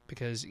here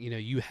because, you know,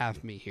 you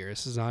have me here.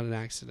 This is not an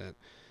accident.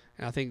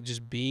 And I think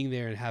just being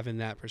there and having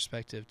that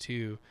perspective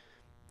too,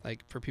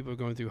 like for people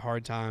going through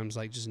hard times,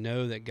 like just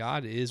know that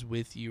God is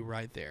with you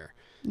right there.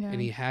 Yeah.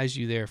 And he has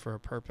you there for a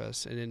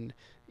purpose. And then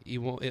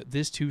you won't,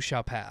 this too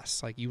shall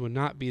pass. Like you will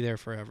not be there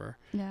forever.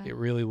 Yeah. It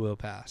really will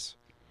pass.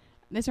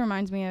 This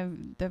reminds me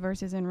of the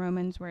verses in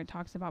Romans where it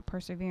talks about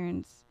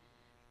perseverance,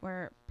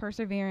 where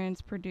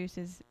perseverance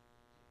produces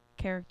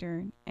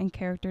character, and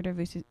character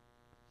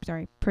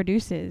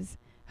produces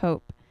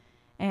hope.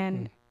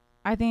 And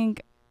I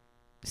think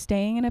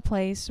staying in a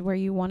place where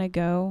you want to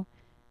go,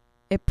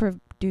 it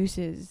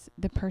produces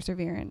the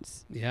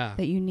perseverance Yeah.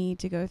 that you need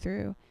to go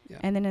through. Yeah.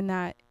 And then in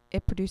that,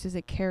 it produces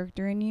a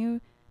character in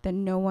you that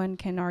no one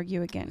can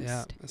argue against.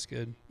 Yeah, that's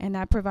good. And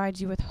that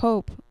provides you with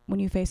hope when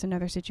you face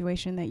another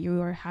situation that you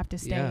have to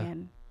stay Yeah.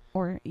 in,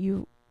 or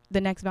the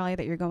next valley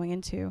that you're going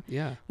into.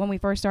 Yeah. When we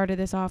first started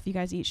this off, you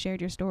guys each shared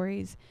your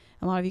stories.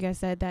 A lot of you guys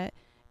said that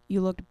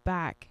you looked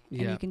back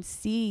and Yeah. you can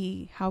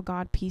see how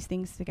God pieced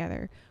things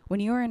together. When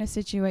you are in a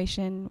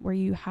situation where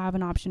you have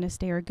an option to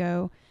stay or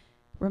go,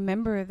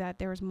 remember that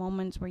there was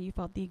moments where you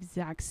felt the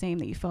exact same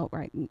that you feel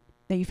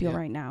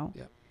right now.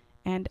 Yeah.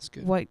 And That's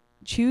good.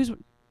 choose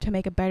to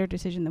make a better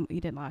decision than what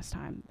you did last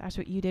time. That's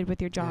what you did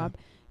with your job.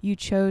 You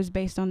chose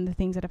based on the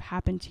things that have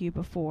happened to you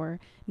before.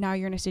 Now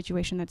you're in a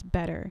situation that's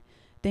better.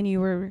 Then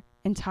you were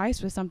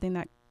enticed with something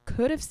that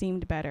could have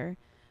seemed better,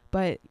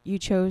 but you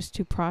chose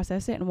to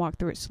process it and walk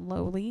through it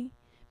slowly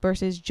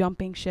versus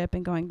jumping ship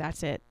and going,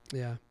 that's it.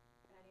 Yeah.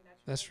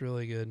 That's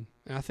really good.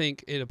 And I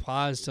think it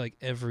applies to like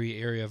every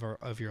area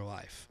of your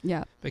life.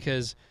 Yeah.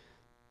 Because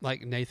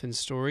like Nathan's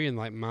story and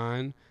like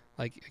mine,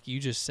 like you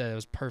just said, it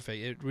was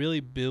perfect. It really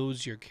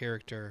builds your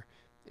character,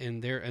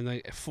 and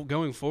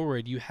going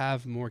forward, you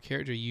have more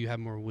character, you have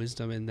more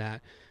wisdom in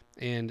that.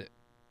 And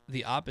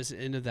the opposite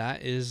end of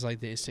that is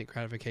like the instant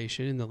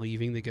gratification and the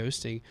leaving, the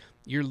ghosting.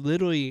 You're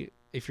literally,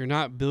 if you're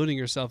not building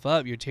yourself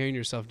up, you're tearing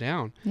yourself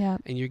down. Yeah.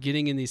 And you're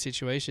getting in these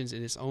situations,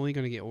 and it's only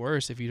going to get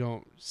worse if you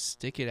don't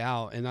stick it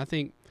out. And I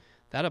think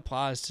that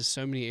applies to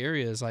so many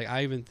areas. Like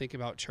I even think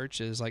about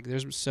churches. Like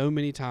there's so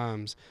many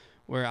times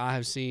where I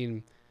have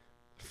seen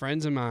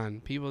friends of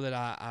mine, people that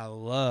I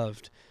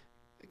loved,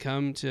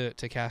 come to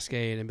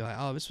Cascade and be like,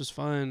 oh, this was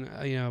fun,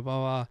 blah,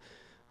 blah.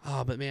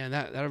 Oh, but man,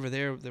 that over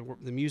there,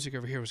 the music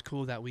over here was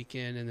cool that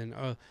weekend. And then,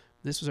 oh,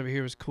 this was over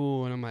here was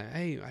cool. And I'm like,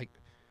 hey, like,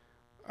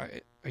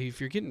 if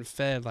you're getting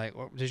fed, like,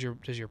 does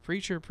your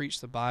preacher preach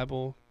the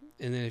Bible?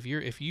 And then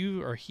if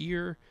you are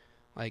here,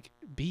 like,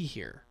 be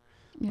here.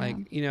 Yeah.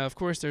 Like, of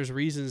course there's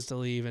reasons to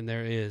leave, and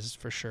there is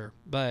for sure.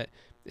 But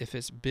if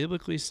it's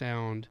biblically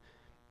sound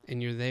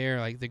and you're there,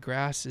 like the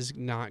grass is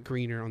not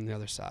greener on the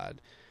other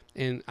side.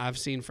 And I've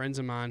seen friends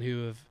of mine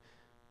who have,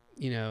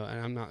 and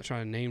I'm not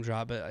trying to name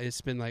drop, but it's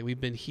been like, we've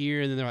been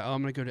here and then they're like, oh,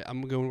 I'm going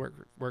to go and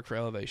work for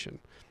Elevation.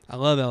 I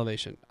love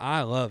Elevation.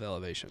 I love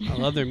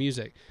their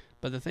music.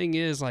 But the thing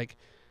is, like,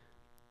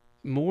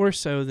 more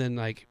so than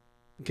like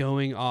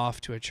going off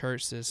to a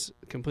church that's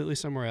completely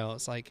somewhere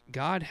else, like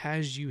God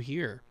has you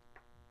here.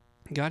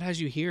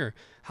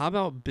 How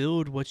about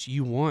build what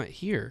you want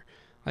here?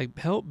 Like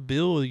help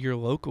build your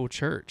local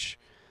church.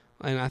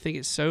 And I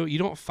think you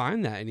don't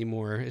find that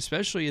anymore,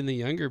 especially in the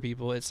younger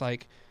people. It's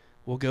like,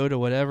 we'll go to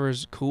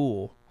whatever's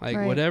cool. Like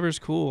Right. whatever's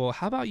cool.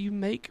 How about you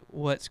make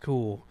what's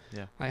cool?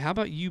 Yeah. Like how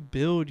about you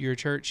build your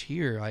church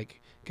here?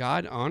 Like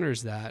God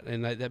honors that,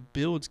 and that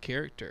builds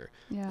character.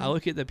 Yeah. I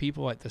look at the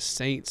people like the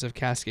saints of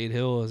Cascade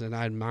Hills, and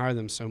I admire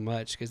them so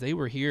much because they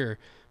were here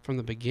from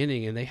the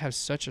beginning, and they have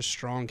such a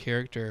strong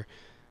character.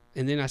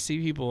 And then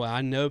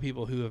I know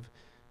people who have,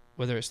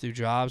 whether it's through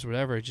jobs or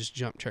whatever, just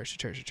jump church to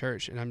church to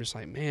church. And I'm just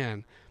like,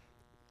 man,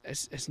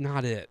 it's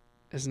not it.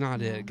 It's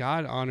not it.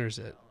 God honors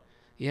it.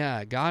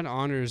 Yeah, God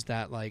honors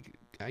that. Like,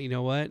 you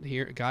know what?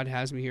 Here, God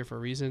has me here for a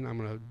reason. I'm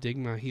going to dig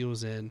my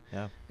heels in,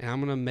 and I'm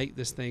going to make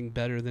this thing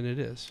better than it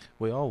is.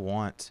 We all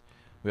want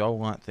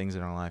things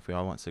in our life. We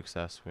all want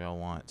success. We all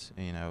want,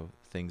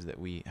 things that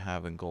we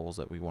have and goals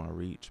that we want to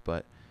reach.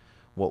 But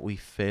what we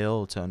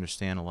fail to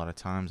understand a lot of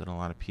times, and a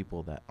lot of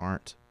people that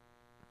aren't,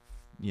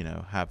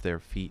 have their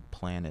feet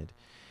planted,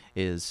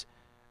 is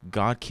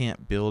God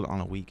can't build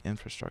on a weak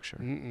infrastructure.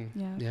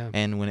 Yeah.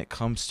 And when it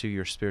comes to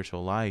your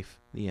spiritual life,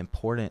 the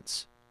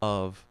importance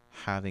of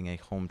having a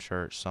home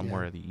church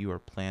somewhere that you are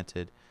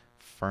planted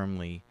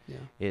firmly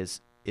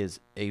is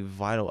a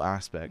vital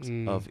aspect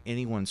of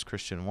anyone's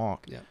Christian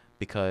walk.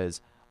 Because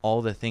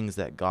all the things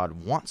that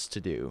God wants to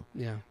do,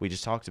 we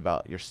just talked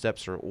about, your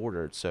steps are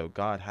ordered. So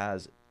God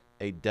has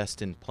a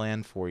destined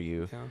plan for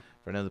you.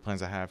 For another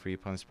plans I have for you,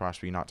 plans to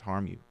prosper you, not to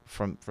harm you.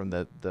 From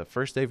the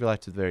first day of your life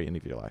to the very end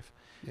of your life.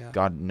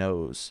 God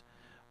knows.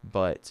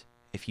 But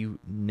if you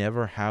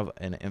never have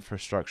an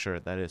infrastructure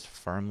that is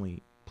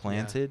firmly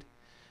planted,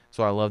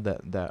 so I love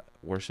that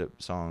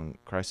worship song,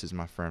 Christ is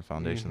my firm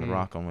foundation, the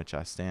rock on which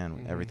I stand.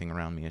 When everything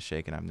around me is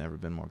shaken, I've never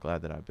been more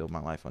glad that I build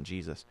my life on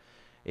Jesus.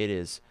 It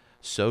is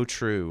so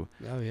true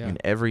in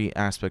every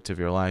aspect of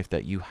your life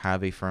that you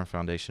have a firm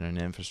foundation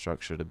and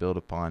infrastructure to build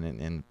upon,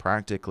 and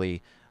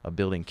practically a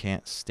building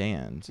can't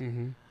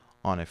stand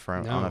on a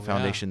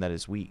foundation that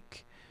is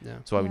weak.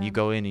 So when you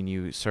go in and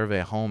you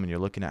survey a home and you're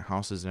looking at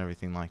houses and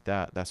everything like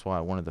that, that's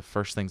why one of the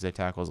first things they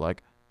tackle is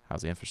like,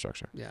 how's the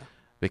infrastructure?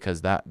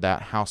 Because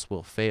that house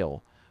will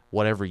fail.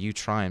 Whatever you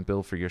try and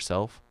build for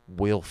yourself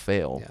will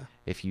fail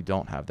if you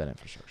don't have that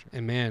infrastructure.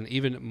 And man,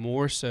 even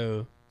more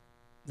so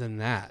than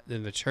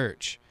the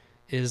church,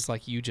 is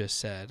like you just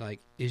said, like,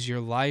 is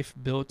your life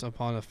built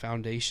upon a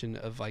foundation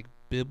of like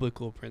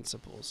biblical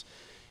principles?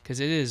 Because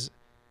it is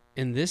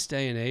in this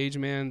day and age,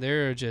 man,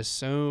 there are just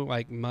so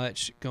like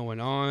much going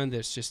on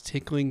that's just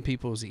tickling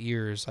people's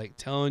ears, like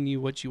telling you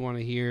what you want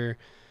to hear.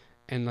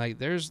 And like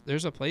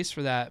there's a place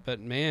for that, but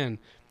man,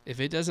 if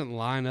it doesn't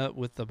line up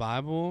with the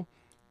Bible,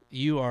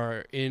 you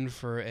are in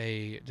for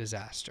a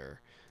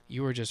disaster.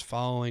 You are just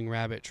following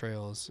rabbit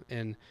trails.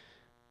 And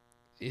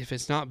if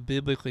it's not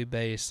biblically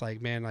based,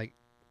 like, man, like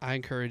I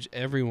encourage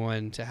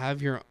everyone to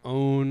have your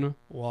own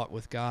walk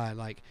with God.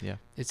 Like,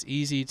 it's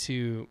easy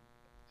to,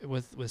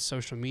 with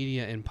social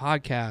media and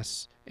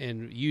podcasts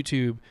and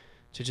YouTube,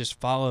 to just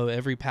follow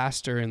every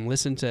pastor and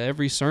listen to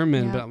every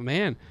sermon. But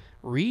man,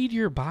 read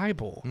your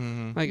Bible.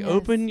 Like,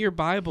 open your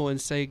Bible and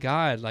say,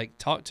 God, like,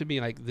 talk to me.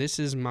 Like, this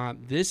is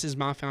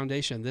my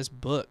foundation. This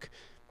book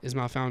is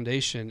my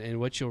foundation.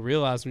 And what you'll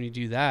realize when you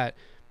do that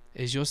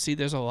is you'll see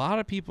there's a lot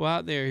of people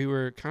out there who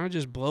are kind of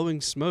just blowing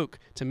smoke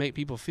to make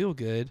people feel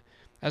good,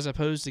 as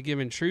opposed to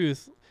giving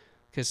truth,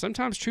 because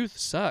sometimes truth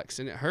sucks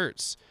and it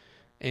hurts.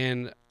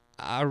 And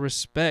I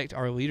respect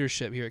our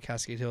leadership here at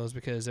Cascade Hills,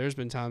 because there's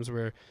been times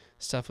where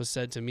stuff was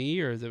said to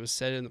me or that was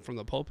said from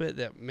the pulpit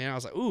that, man, I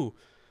was like, ooh,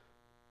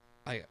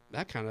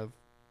 that kind of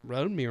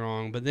rubbed me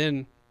wrong. But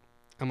then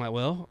I'm like,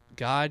 well,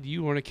 God,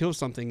 you want to kill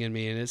something in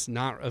me, and it's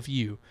not of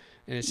you.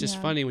 And it's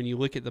just funny when you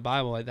look at the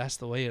Bible, like that's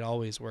the way it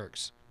always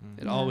works.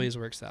 It always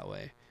works that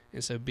way.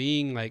 And so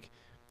being like,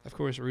 of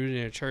course, rooted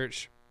in a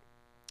church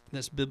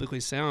that's biblically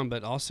sound,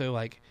 but also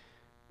like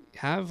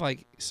have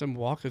like some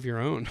walk of your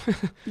own.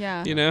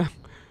 You know?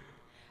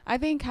 I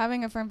think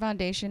having a firm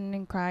foundation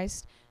in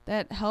Christ,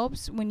 that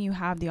helps when you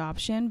have the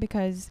option,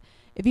 because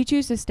if you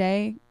choose to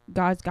stay,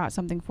 God's got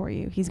something for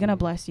you. He's going to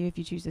bless you if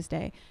you choose to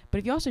stay. But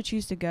if you also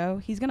choose to go,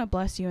 he's going to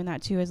bless you in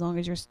that too, as long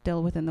as you're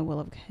still within the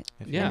will of God.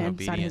 And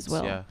inside his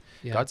will.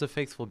 God's a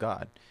faithful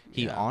God.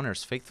 He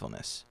honors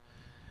faithfulness.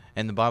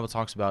 And the Bible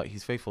talks about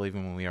he's faithful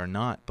even when we are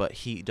not, but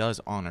he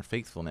does honor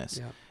faithfulness.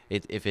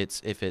 If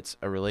it's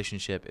a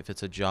relationship, if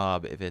it's a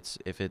job, if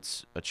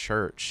it's a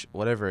church,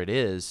 whatever it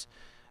is,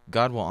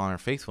 God will honor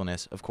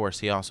faithfulness. Of course,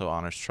 he also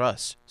honors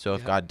trust. So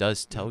if God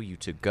does tell you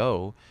to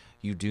go,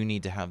 you do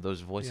need to have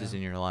those voices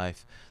in your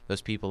life,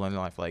 those people in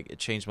your life. Like, it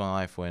changed my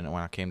life when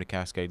I came to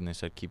Cascade and they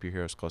said, keep your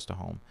heroes close to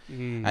home.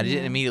 I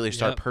didn't immediately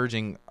start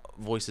purging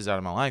voices out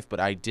of my life, but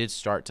I did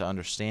start to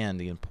understand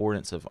the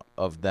importance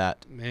of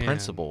that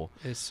principle.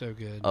 It's so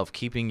good. Of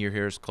keeping your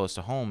heroes close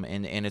to home.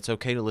 And it's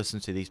okay to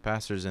listen to these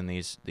pastors and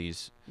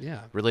these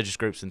religious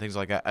groups and things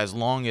like that, as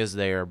long as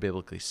they are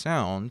biblically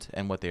sound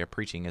and what they are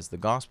preaching is the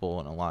gospel.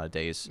 And a lot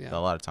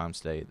of times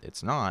today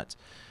it's not.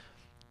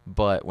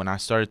 But when I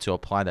started to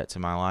apply that to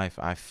my life,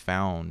 I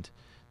found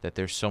that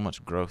there's so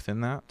much growth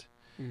in that,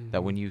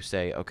 that when you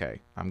say,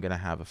 okay, I'm going to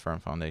have a firm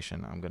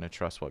foundation, I'm going to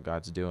trust what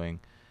God's doing,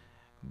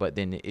 but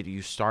then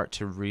you start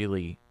to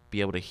really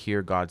be able to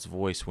hear God's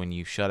voice when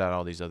you shut out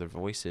all these other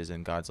voices,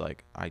 and God's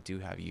like, I do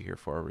have you here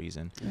for a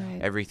reason.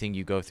 Everything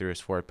you go through is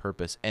for a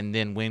purpose. And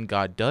then when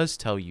God does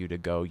tell you to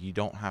go, you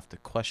don't have to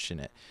question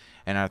it.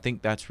 And I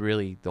think that's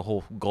really the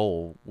whole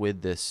goal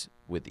with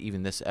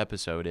even this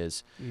episode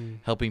is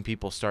helping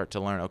people start to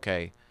learn,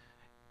 okay,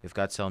 if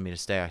God's telling me to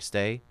stay, I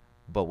stay.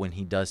 But when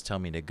he does tell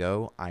me to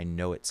go, I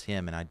know it's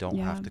him, and I don't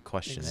have to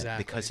question it,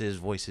 because his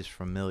voice is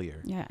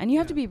familiar. And you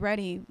have to be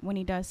ready when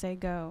he does say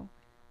go.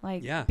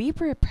 Like, be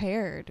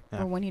prepared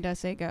for when he does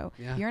say go.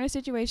 If you're in a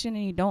situation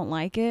and you don't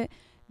like it,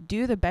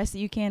 do the best that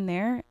you can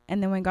there.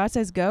 And then when God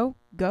says go,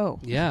 go.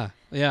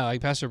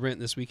 Like Pastor Brent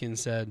this weekend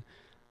said,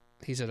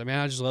 he said, I mean,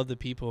 I just love the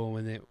people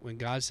when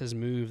God says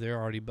move, they're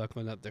already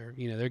buckling up there.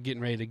 You know, they're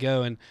getting ready to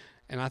go. And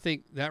I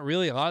think that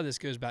really a lot of this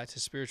goes back to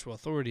spiritual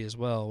authority as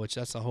well, which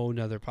that's a whole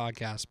nother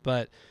podcast.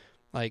 But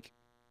like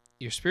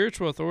your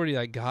spiritual authority,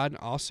 like God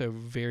also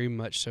very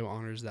much so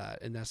honors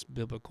that. And that's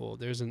biblical.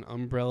 There's an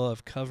umbrella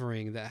of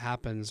covering that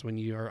happens when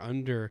you are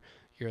under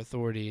your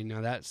authority.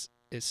 Now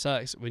it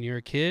sucks. When you're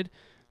a kid,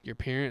 your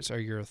parents are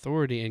your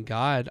authority, and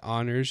God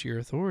honors your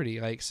authority.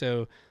 Like,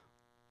 so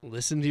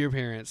listen to your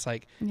parents.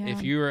 Like,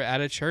 if you are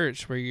at a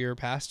church where your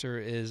pastor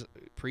is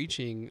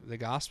preaching the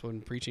gospel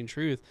and preaching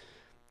truth,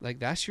 like,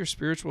 that's your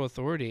spiritual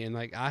authority. And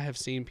like, I have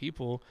seen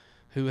people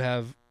who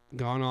have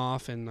gone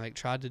off and like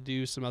tried to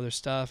do some other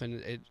stuff,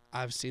 and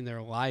I've seen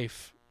their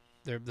life,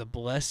 the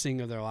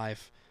blessing of their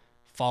life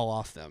fall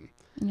off them.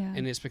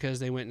 And it's because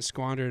they went and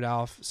squandered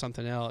off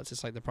something else.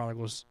 It's like the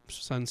prodigal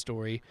son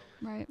story.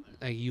 Right.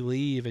 Like, you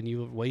leave and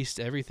you waste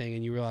everything,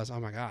 and you realize, oh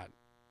my God,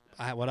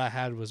 what I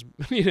had was,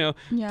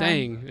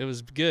 dang, it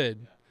was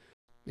good.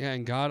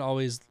 And God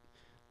always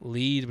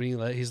lead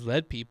when he's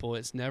led people.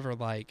 It's never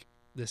like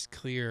this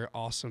clear,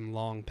 awesome,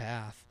 long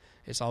path.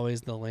 It's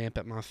always the lamp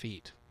at my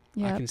feet.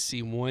 I can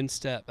see one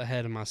step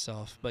ahead of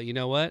myself. But you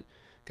know what?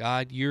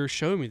 God, you're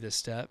showing me this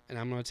step, and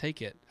I'm going to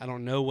take it. I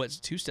don't know what's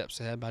 2 steps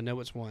ahead, but I know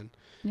what's 1.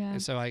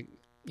 And so,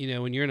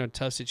 when you're in a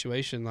tough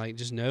situation, like,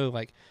 just know,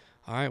 like,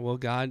 all right, well,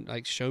 God,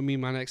 like, show me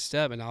my next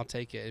step, and I'll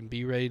take it, and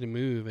be ready to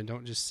move, and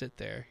don't just sit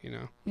there,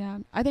 Yeah.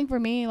 I think for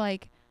me,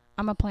 like,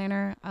 I'm a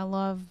planner. I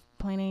love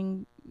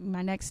planning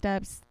my next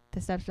steps, the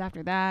steps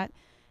after that,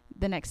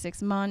 the next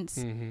 6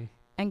 months.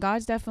 And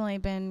God's definitely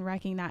been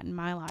wrecking that in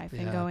my life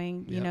and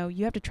going, you know,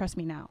 you have to trust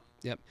me now.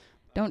 Yep.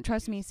 Don't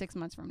trust me 6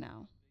 months from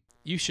now.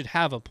 You should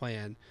have a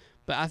plan,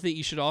 but I think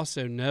you should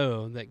also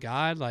know that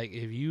God, like,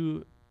 if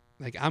you,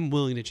 like, I'm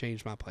willing to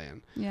change my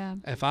plan. Yeah.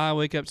 If I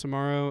wake up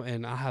tomorrow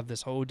and I have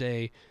this whole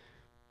day,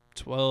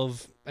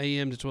 12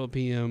 a.m. to 12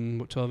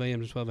 p.m., 12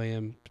 a.m. to 12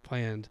 a.m.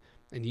 planned,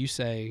 and you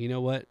say, you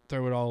know what,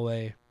 throw it all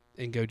away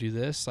and go do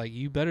this, like,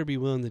 you better be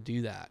willing to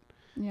do that,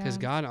 because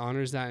God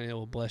honors that and it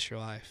will bless your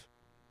life.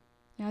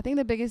 Yeah, I think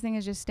the biggest thing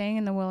is just staying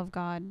in the will of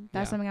God.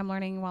 That's something I'm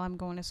learning while I'm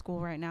going to school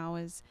right now,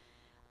 is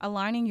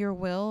aligning your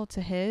will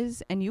to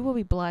his, and you will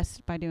be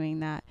blessed by doing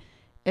that.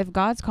 If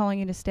God's calling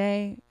you to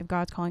stay, if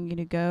God's calling you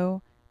to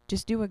go,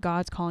 just do what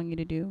God's calling you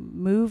to do.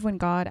 Move when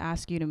God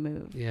asks you to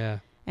move. Yeah.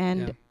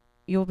 And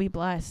you'll be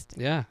blessed.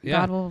 Yeah.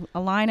 God will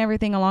align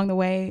everything along the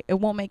way. It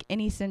won't make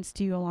any sense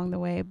to you along the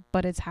way,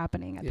 but it's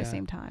happening at the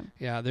same time.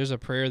 Yeah, there's a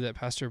prayer that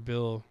Pastor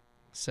Bill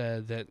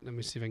said that, let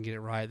me see if I can get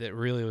it right, that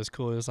really was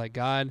cool. It was like,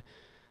 God,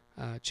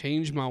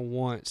 change my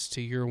wants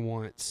to your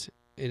wants.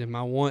 And if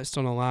my wants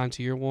don't align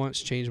to your wants,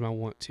 change my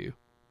want to.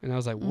 And I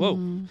was like, whoa.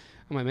 I'm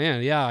like,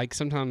 man, like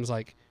sometimes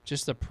like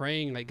just the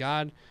praying, like,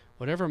 God,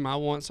 whatever my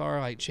wants are,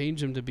 like,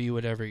 change them to be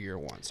whatever your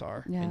wants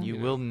are. Yeah. And you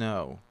will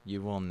know.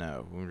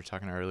 When we were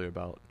talking earlier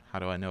about how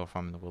do I know if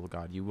I'm in the will of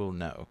God, you will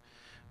know,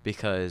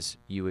 because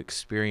you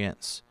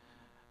experience,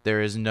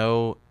 there is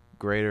no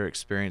greater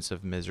experience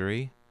of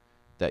misery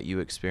that you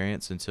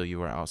experience until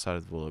you are outside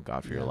of the will of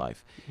God for your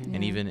life.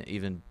 And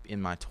even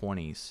in my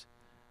 20s,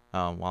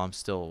 while I'm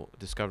still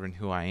discovering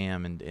who I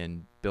am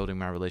and building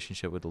my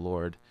relationship with the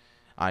Lord,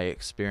 I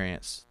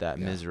experienced that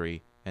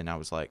misery, and I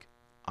was like,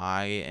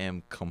 I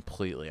am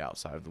completely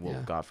outside of the will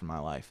of God for my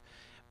life.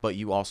 But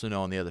you also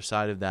know on the other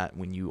side of that,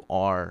 when you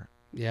are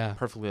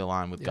perfectly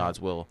aligned with God's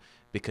will,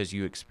 because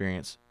you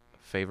experience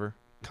favor,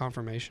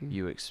 confirmation,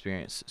 you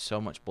experience so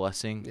much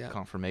blessing,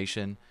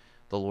 confirmation.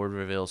 The Lord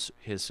reveals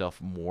himself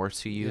more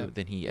to you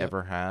than he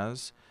ever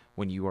has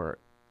when you are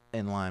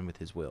in line with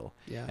his will.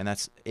 And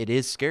it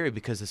is scary,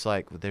 because it's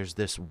like there's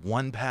this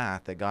one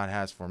path that God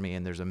has for me,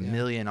 and there's a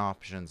million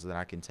options that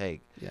I can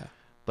take.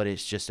 But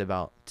it's just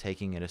about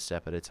taking it a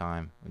step at a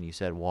time. When you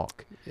said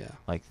walk,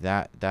 like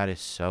that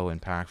is so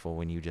impactful,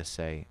 when you just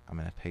say, I'm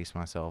going to pace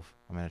myself.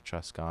 I'm going to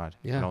trust God.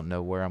 I don't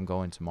know where I'm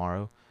going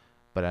tomorrow,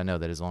 but I know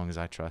that as long as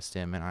I trust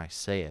him and I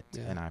say it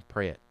and I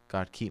pray it,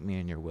 God, keep me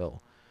in your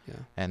will.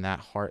 And that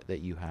heart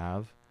that you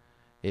have,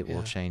 it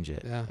will change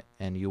it.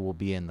 And you will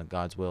be in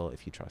God's will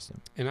if you trust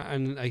him.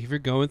 And like, if you're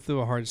going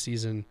through a hard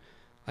season,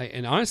 like,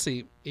 and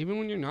honestly, even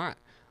when you're not,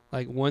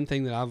 like, one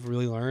thing that I've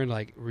really learned,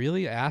 like,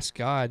 really ask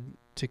God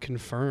to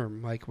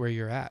confirm, like, where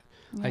you're at.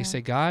 Like,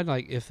 say, God,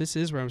 like, if this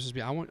is where I'm supposed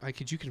to be, like,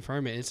 could you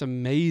confirm it? It's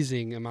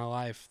amazing in my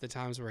life, the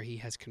times where he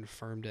has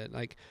confirmed it.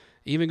 Like,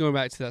 even going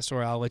back to that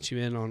story, I'll let you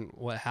in on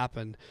what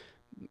happened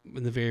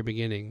in the very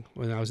beginning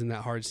when I was in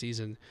that hard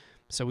season.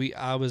 So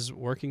I was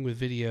working with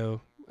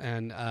video,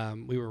 and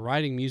we were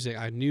writing music.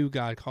 I knew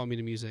God called me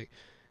to music,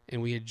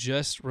 and we had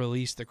just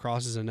released The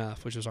Cross Is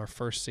Enough, which was our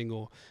first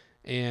single.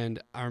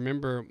 And I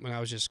remember when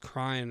I was just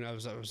crying, I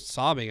was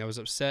sobbing, I was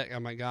upset.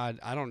 I'm like, God,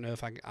 I don't know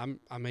if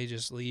I may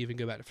just leave and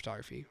go back to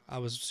photography. I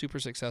was super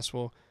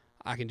successful.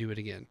 I can do it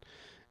again.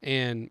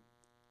 And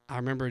I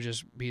remember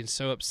just being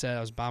so upset.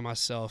 I was by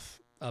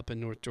myself up in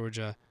North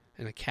Georgia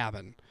in a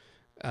cabin.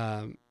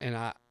 And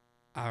I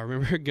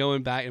remember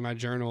going back in my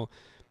journal,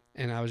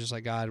 and I was just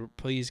like, God,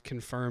 please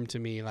confirm to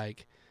me,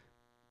 like,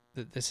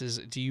 that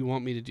do you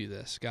want me to do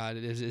this? God,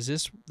 is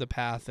this the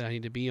path that I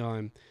need to be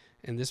on?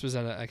 And this was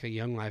at a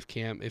Young Life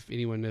camp, if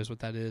anyone knows what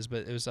that is,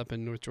 but it was up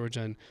in North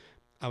Georgia, and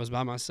I was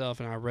by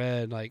myself, and I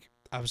read, like,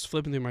 I was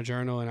flipping through my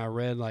journal, and I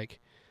read, like,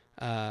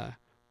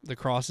 The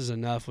Cross Is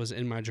Enough was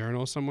in my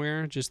journal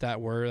somewhere, just that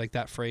word, like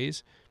that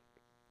phrase.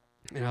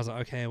 And I was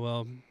like, okay,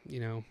 well, you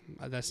know,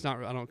 I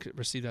don't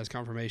receive that as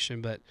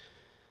confirmation, but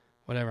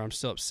whatever, I'm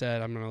still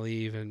upset. I'm going to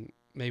leave, and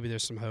maybe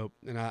there's some hope.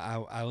 And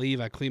I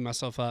leave, I clean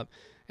myself up,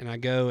 and I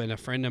go, and a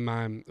friend of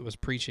mine was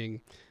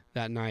preaching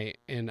that night,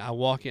 and I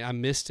walk in. I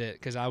missed it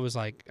because I was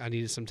like, I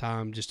needed some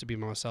time just to be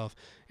myself.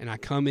 And I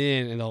come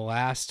in, and the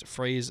last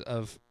phrase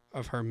of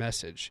her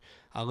message,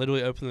 I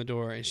literally open the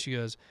door, and she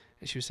goes,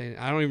 and she was saying,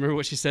 I don't even remember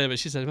what she said, but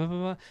she said, blah, blah,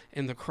 blah,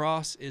 and the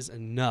cross is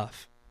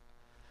enough.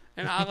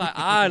 And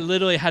I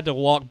literally had to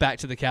walk back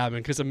to the cabin,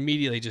 because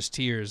immediately just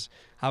tears.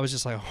 I was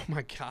just like, oh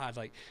my God,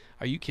 like,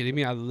 are you kidding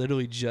me? I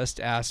literally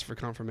just asked for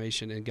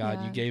confirmation, and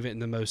God, you gave it in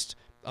the most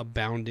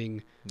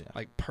abounding,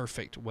 like,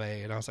 perfect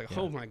way. And I was like,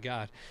 oh my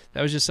God,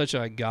 that was just such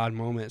a God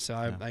moment. So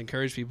I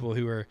encourage people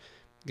who are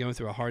going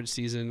through a hard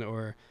season,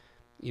 or,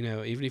 you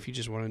know, even if you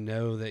just want to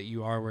know that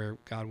you are where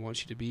God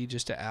wants you to be,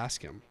 just to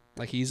ask him.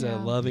 Like, he's a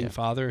loving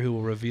father who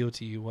will reveal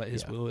to you what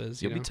his will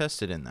is. You'll be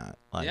tested in that.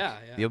 Like,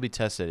 you'll be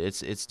tested.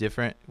 It's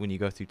different when you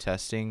go through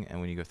testing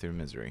and when you go through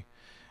misery,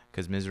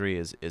 because misery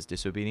is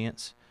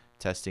disobedience.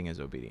 testing is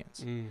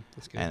obedience.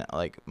 That's good. And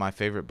like my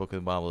favorite book of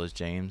the Bible is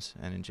James,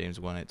 and in James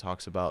 1 it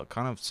talks about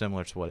kind of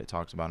similar to what it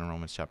talks about in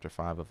Romans chapter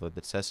 5 of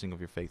the testing of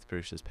your faith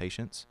produces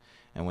patience,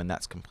 and when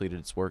that's completed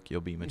its work,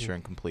 you'll be mature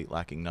and complete,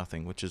 lacking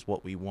nothing, which is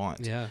what we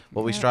want. Yeah.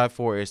 What we strive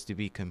for is to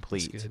be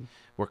complete. That's good.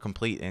 We're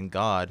complete in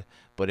God,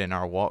 but in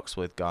our walks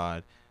with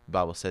God, the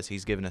Bible says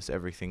he's given us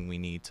everything we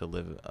need to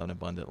live an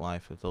abundant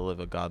life, to live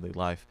a godly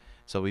life.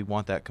 So we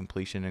want that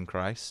completion in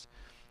Christ,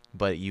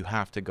 but you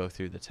have to go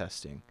through the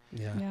testing.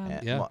 Yeah.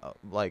 Yeah.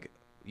 And like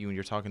when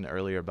you're talking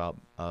earlier about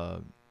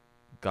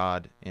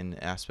God in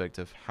the aspect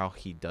of how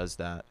he does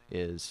that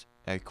is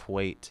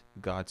equate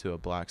God to a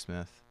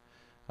blacksmith,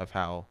 of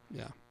how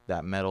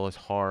that metal is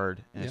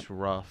hard and it's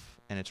rough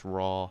and it's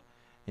raw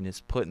and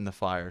it's put in the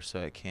fire so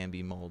it can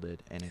be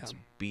molded and it's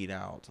beat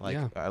out. Like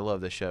I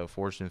love the show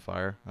Forged in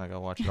Fire. Like I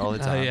watch it all the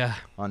time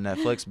on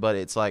Netflix. But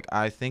it's like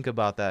I think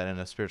about that in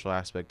a spiritual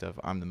aspect of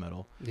I'm the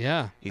metal.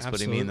 Yeah. He's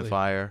putting me in the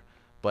fire,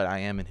 but I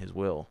am in his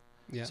will.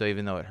 Yeah. So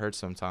even though it hurts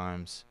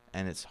sometimes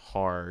and it's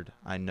hard,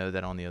 I know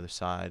that on the other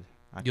side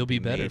you'll be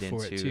better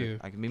for it too.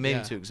 I can be made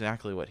into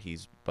exactly what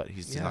he's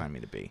designed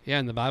me to be. Yeah,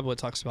 in the Bible it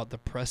talks about the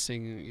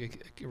pressing.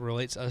 It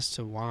relates us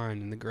to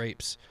wine and the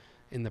grapes.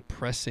 In the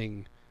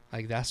pressing,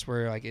 like that's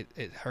where like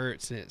it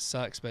hurts and it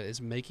sucks, but it's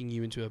making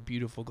you into a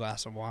beautiful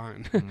glass of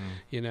wine.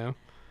 You know.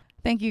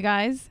 Thank you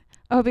guys.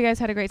 I hope you guys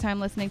had a great time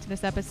listening to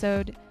this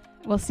episode.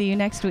 We'll see you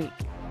next week.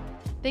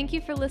 Thank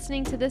you for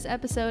listening to this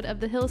episode of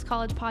the Hills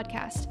College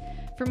Podcast.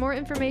 For more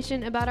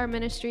information about our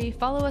ministry,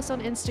 follow us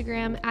on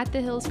Instagram at The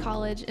Hills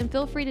College and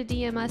feel free to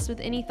DM us with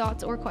any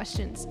thoughts or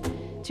questions.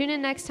 Tune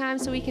in next time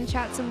so we can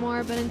chat some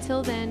more, but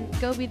until then,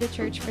 go be the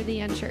church for the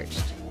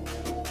unchurched.